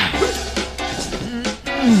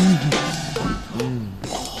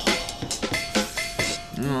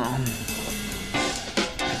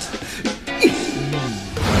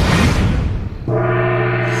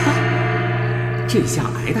这下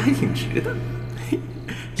挨得还挺值的。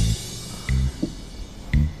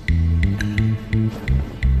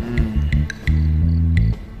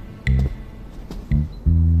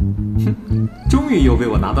终于又被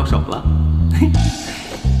我拿到手了。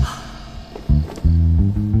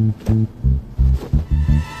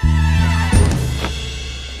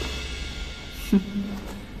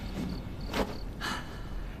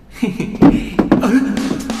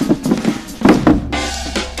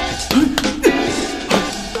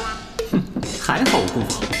还好我功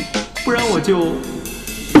夫好，不然我就……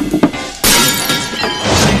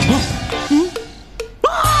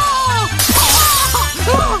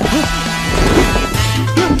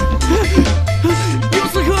有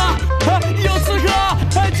刺客！有刺客！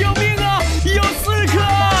救命啊！有刺客！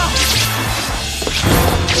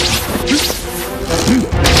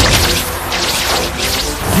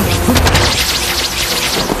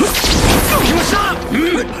给我杀！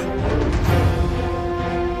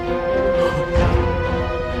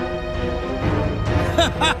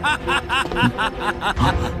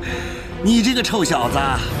你这个臭小子，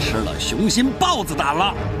吃了雄心豹子胆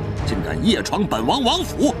了，竟敢夜闯本王王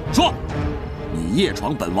府！说，你夜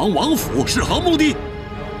闯本王王府是何目的？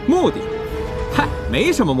目的？嗨，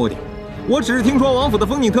没什么目的，我只是听说王府的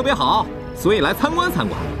风景特别好，所以来参观参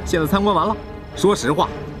观。现在参观完了，说实话，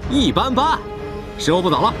一般般。时候不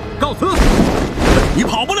早了，告辞。你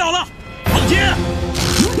跑不了了，放箭！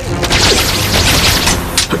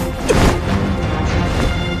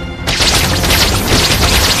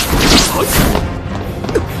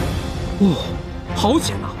哦，好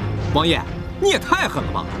险呐！王爷，你也太狠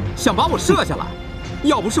了吧，想把我射下来！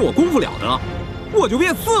要不是我功夫了得，我就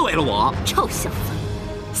变刺猬了。我臭小子，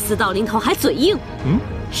死到临头还嘴硬！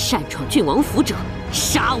擅闯郡王府者，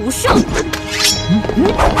杀无赦！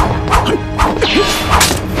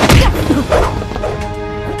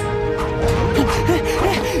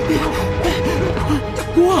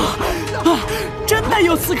哇真的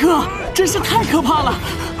有刺客，真是太可怕了！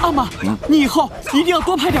阿玛，你以后一定要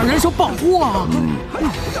多派点人手保护啊！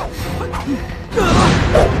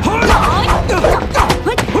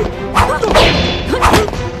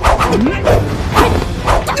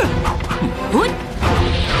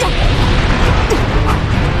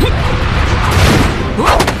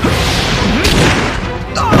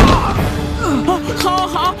好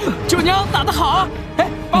好，九娘打得好！哎，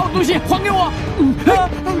把我东西还给我！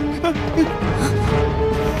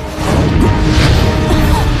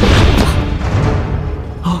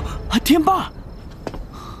天霸！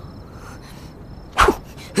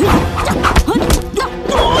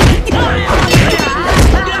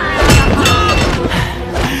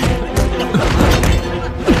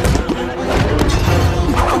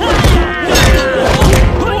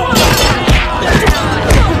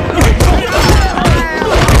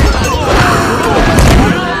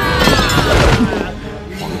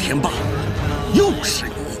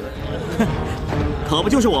可不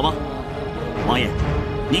就是我吗？王爷，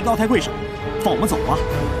您高抬贵手，放我们走吧。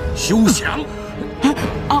休想！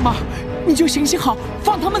阿玛，你就行行好，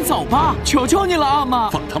放他们走吧，求求你了，阿玛。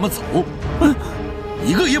放他们走，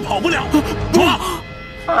一个也跑不了。抓！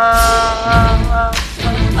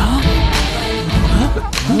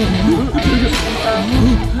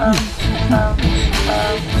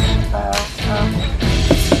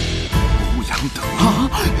欧阳德，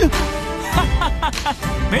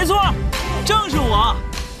没错，正是我。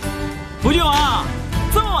福郡王，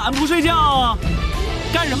这么晚不睡觉，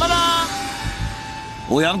干什么呢？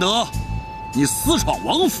欧阳德，你私闯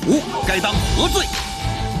王府，该当何罪？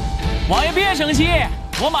王爷别生气，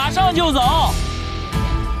我马上就走。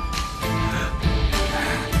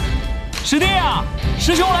师弟啊，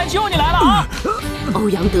师兄来救你来了啊！欧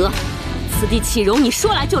阳德，此地岂容你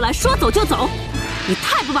说来就来，说走就走？你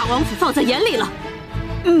太不把王府放在眼里了。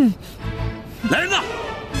来人呐，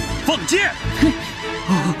放箭！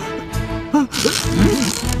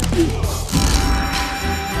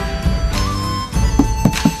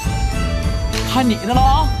看你的了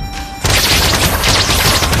啊！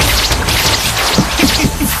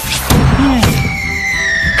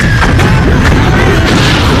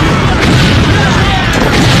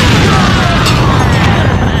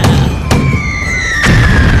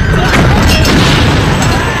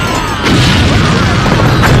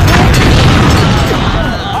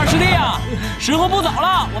二师弟啊，时候不早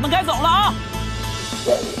了，我们该走了啊！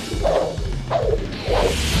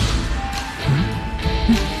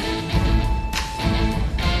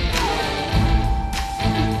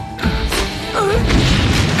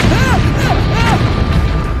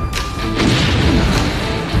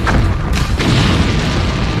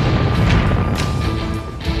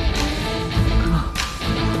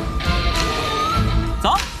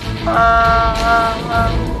走。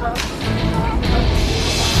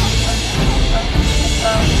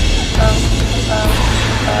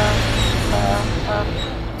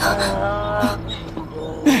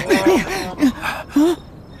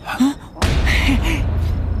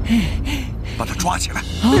把他抓起来！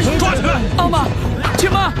抓起来！阿玛，且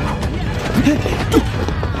慢！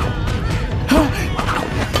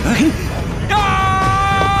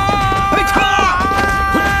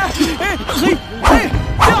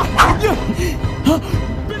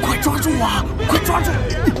快抓住我！快抓住！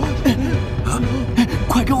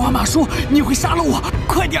快跟阿玛说，你会杀了我！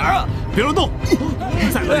快点儿啊！别乱动！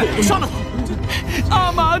再乱动我就杀了他！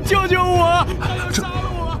阿玛，救救我！杀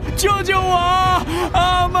了我！救救我！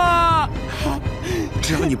阿玛！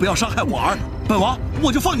只要你不要伤害我儿，本王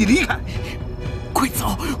我就放你离开。快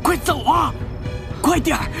走，快走啊！快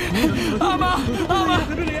点儿！阿玛，阿玛，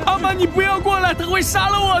阿玛，你不要过来，他会杀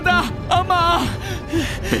了我的！阿玛，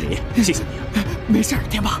贝勒爷，谢谢你啊！没事，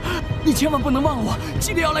天霸，你千万不能忘了我，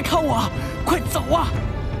记得要来看我！快走啊！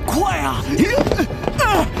快啊！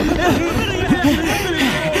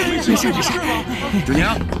没事没事。九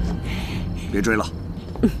娘，别追了。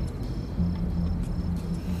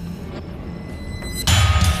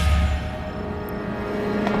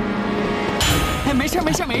哎，没事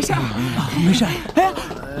没事没事没事。哎呀，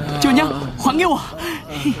九娘，还给我，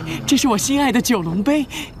这是我心爱的九龙杯。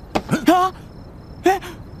啊！哎，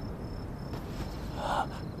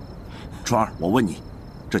川儿，我问你，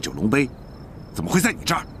这九龙杯怎么会在你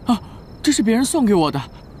这儿？啊，这是别人送给我的。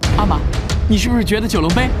阿玛，你是不是觉得九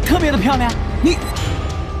龙杯特别的漂亮？你，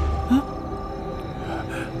啊，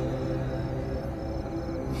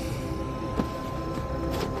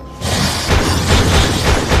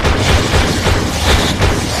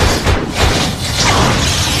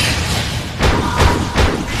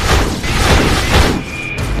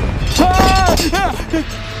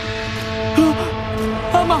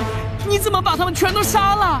阿玛，你怎么把他们全都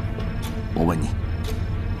杀了？我问你，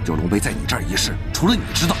九龙杯在你这儿一事，除了你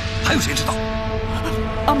知道，还有谁知道？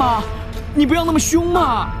阿玛，你不要那么凶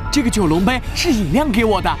嘛！这个九龙杯是尹亮给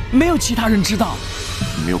我的，没有其他人知道。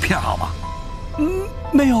你没有骗好吗？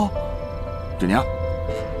没有。九娘，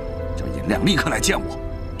叫尹亮立刻来见我，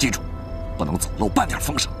记住，不能走漏半点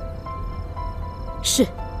风声。是。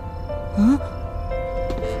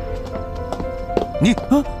你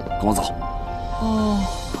跟我走。哦。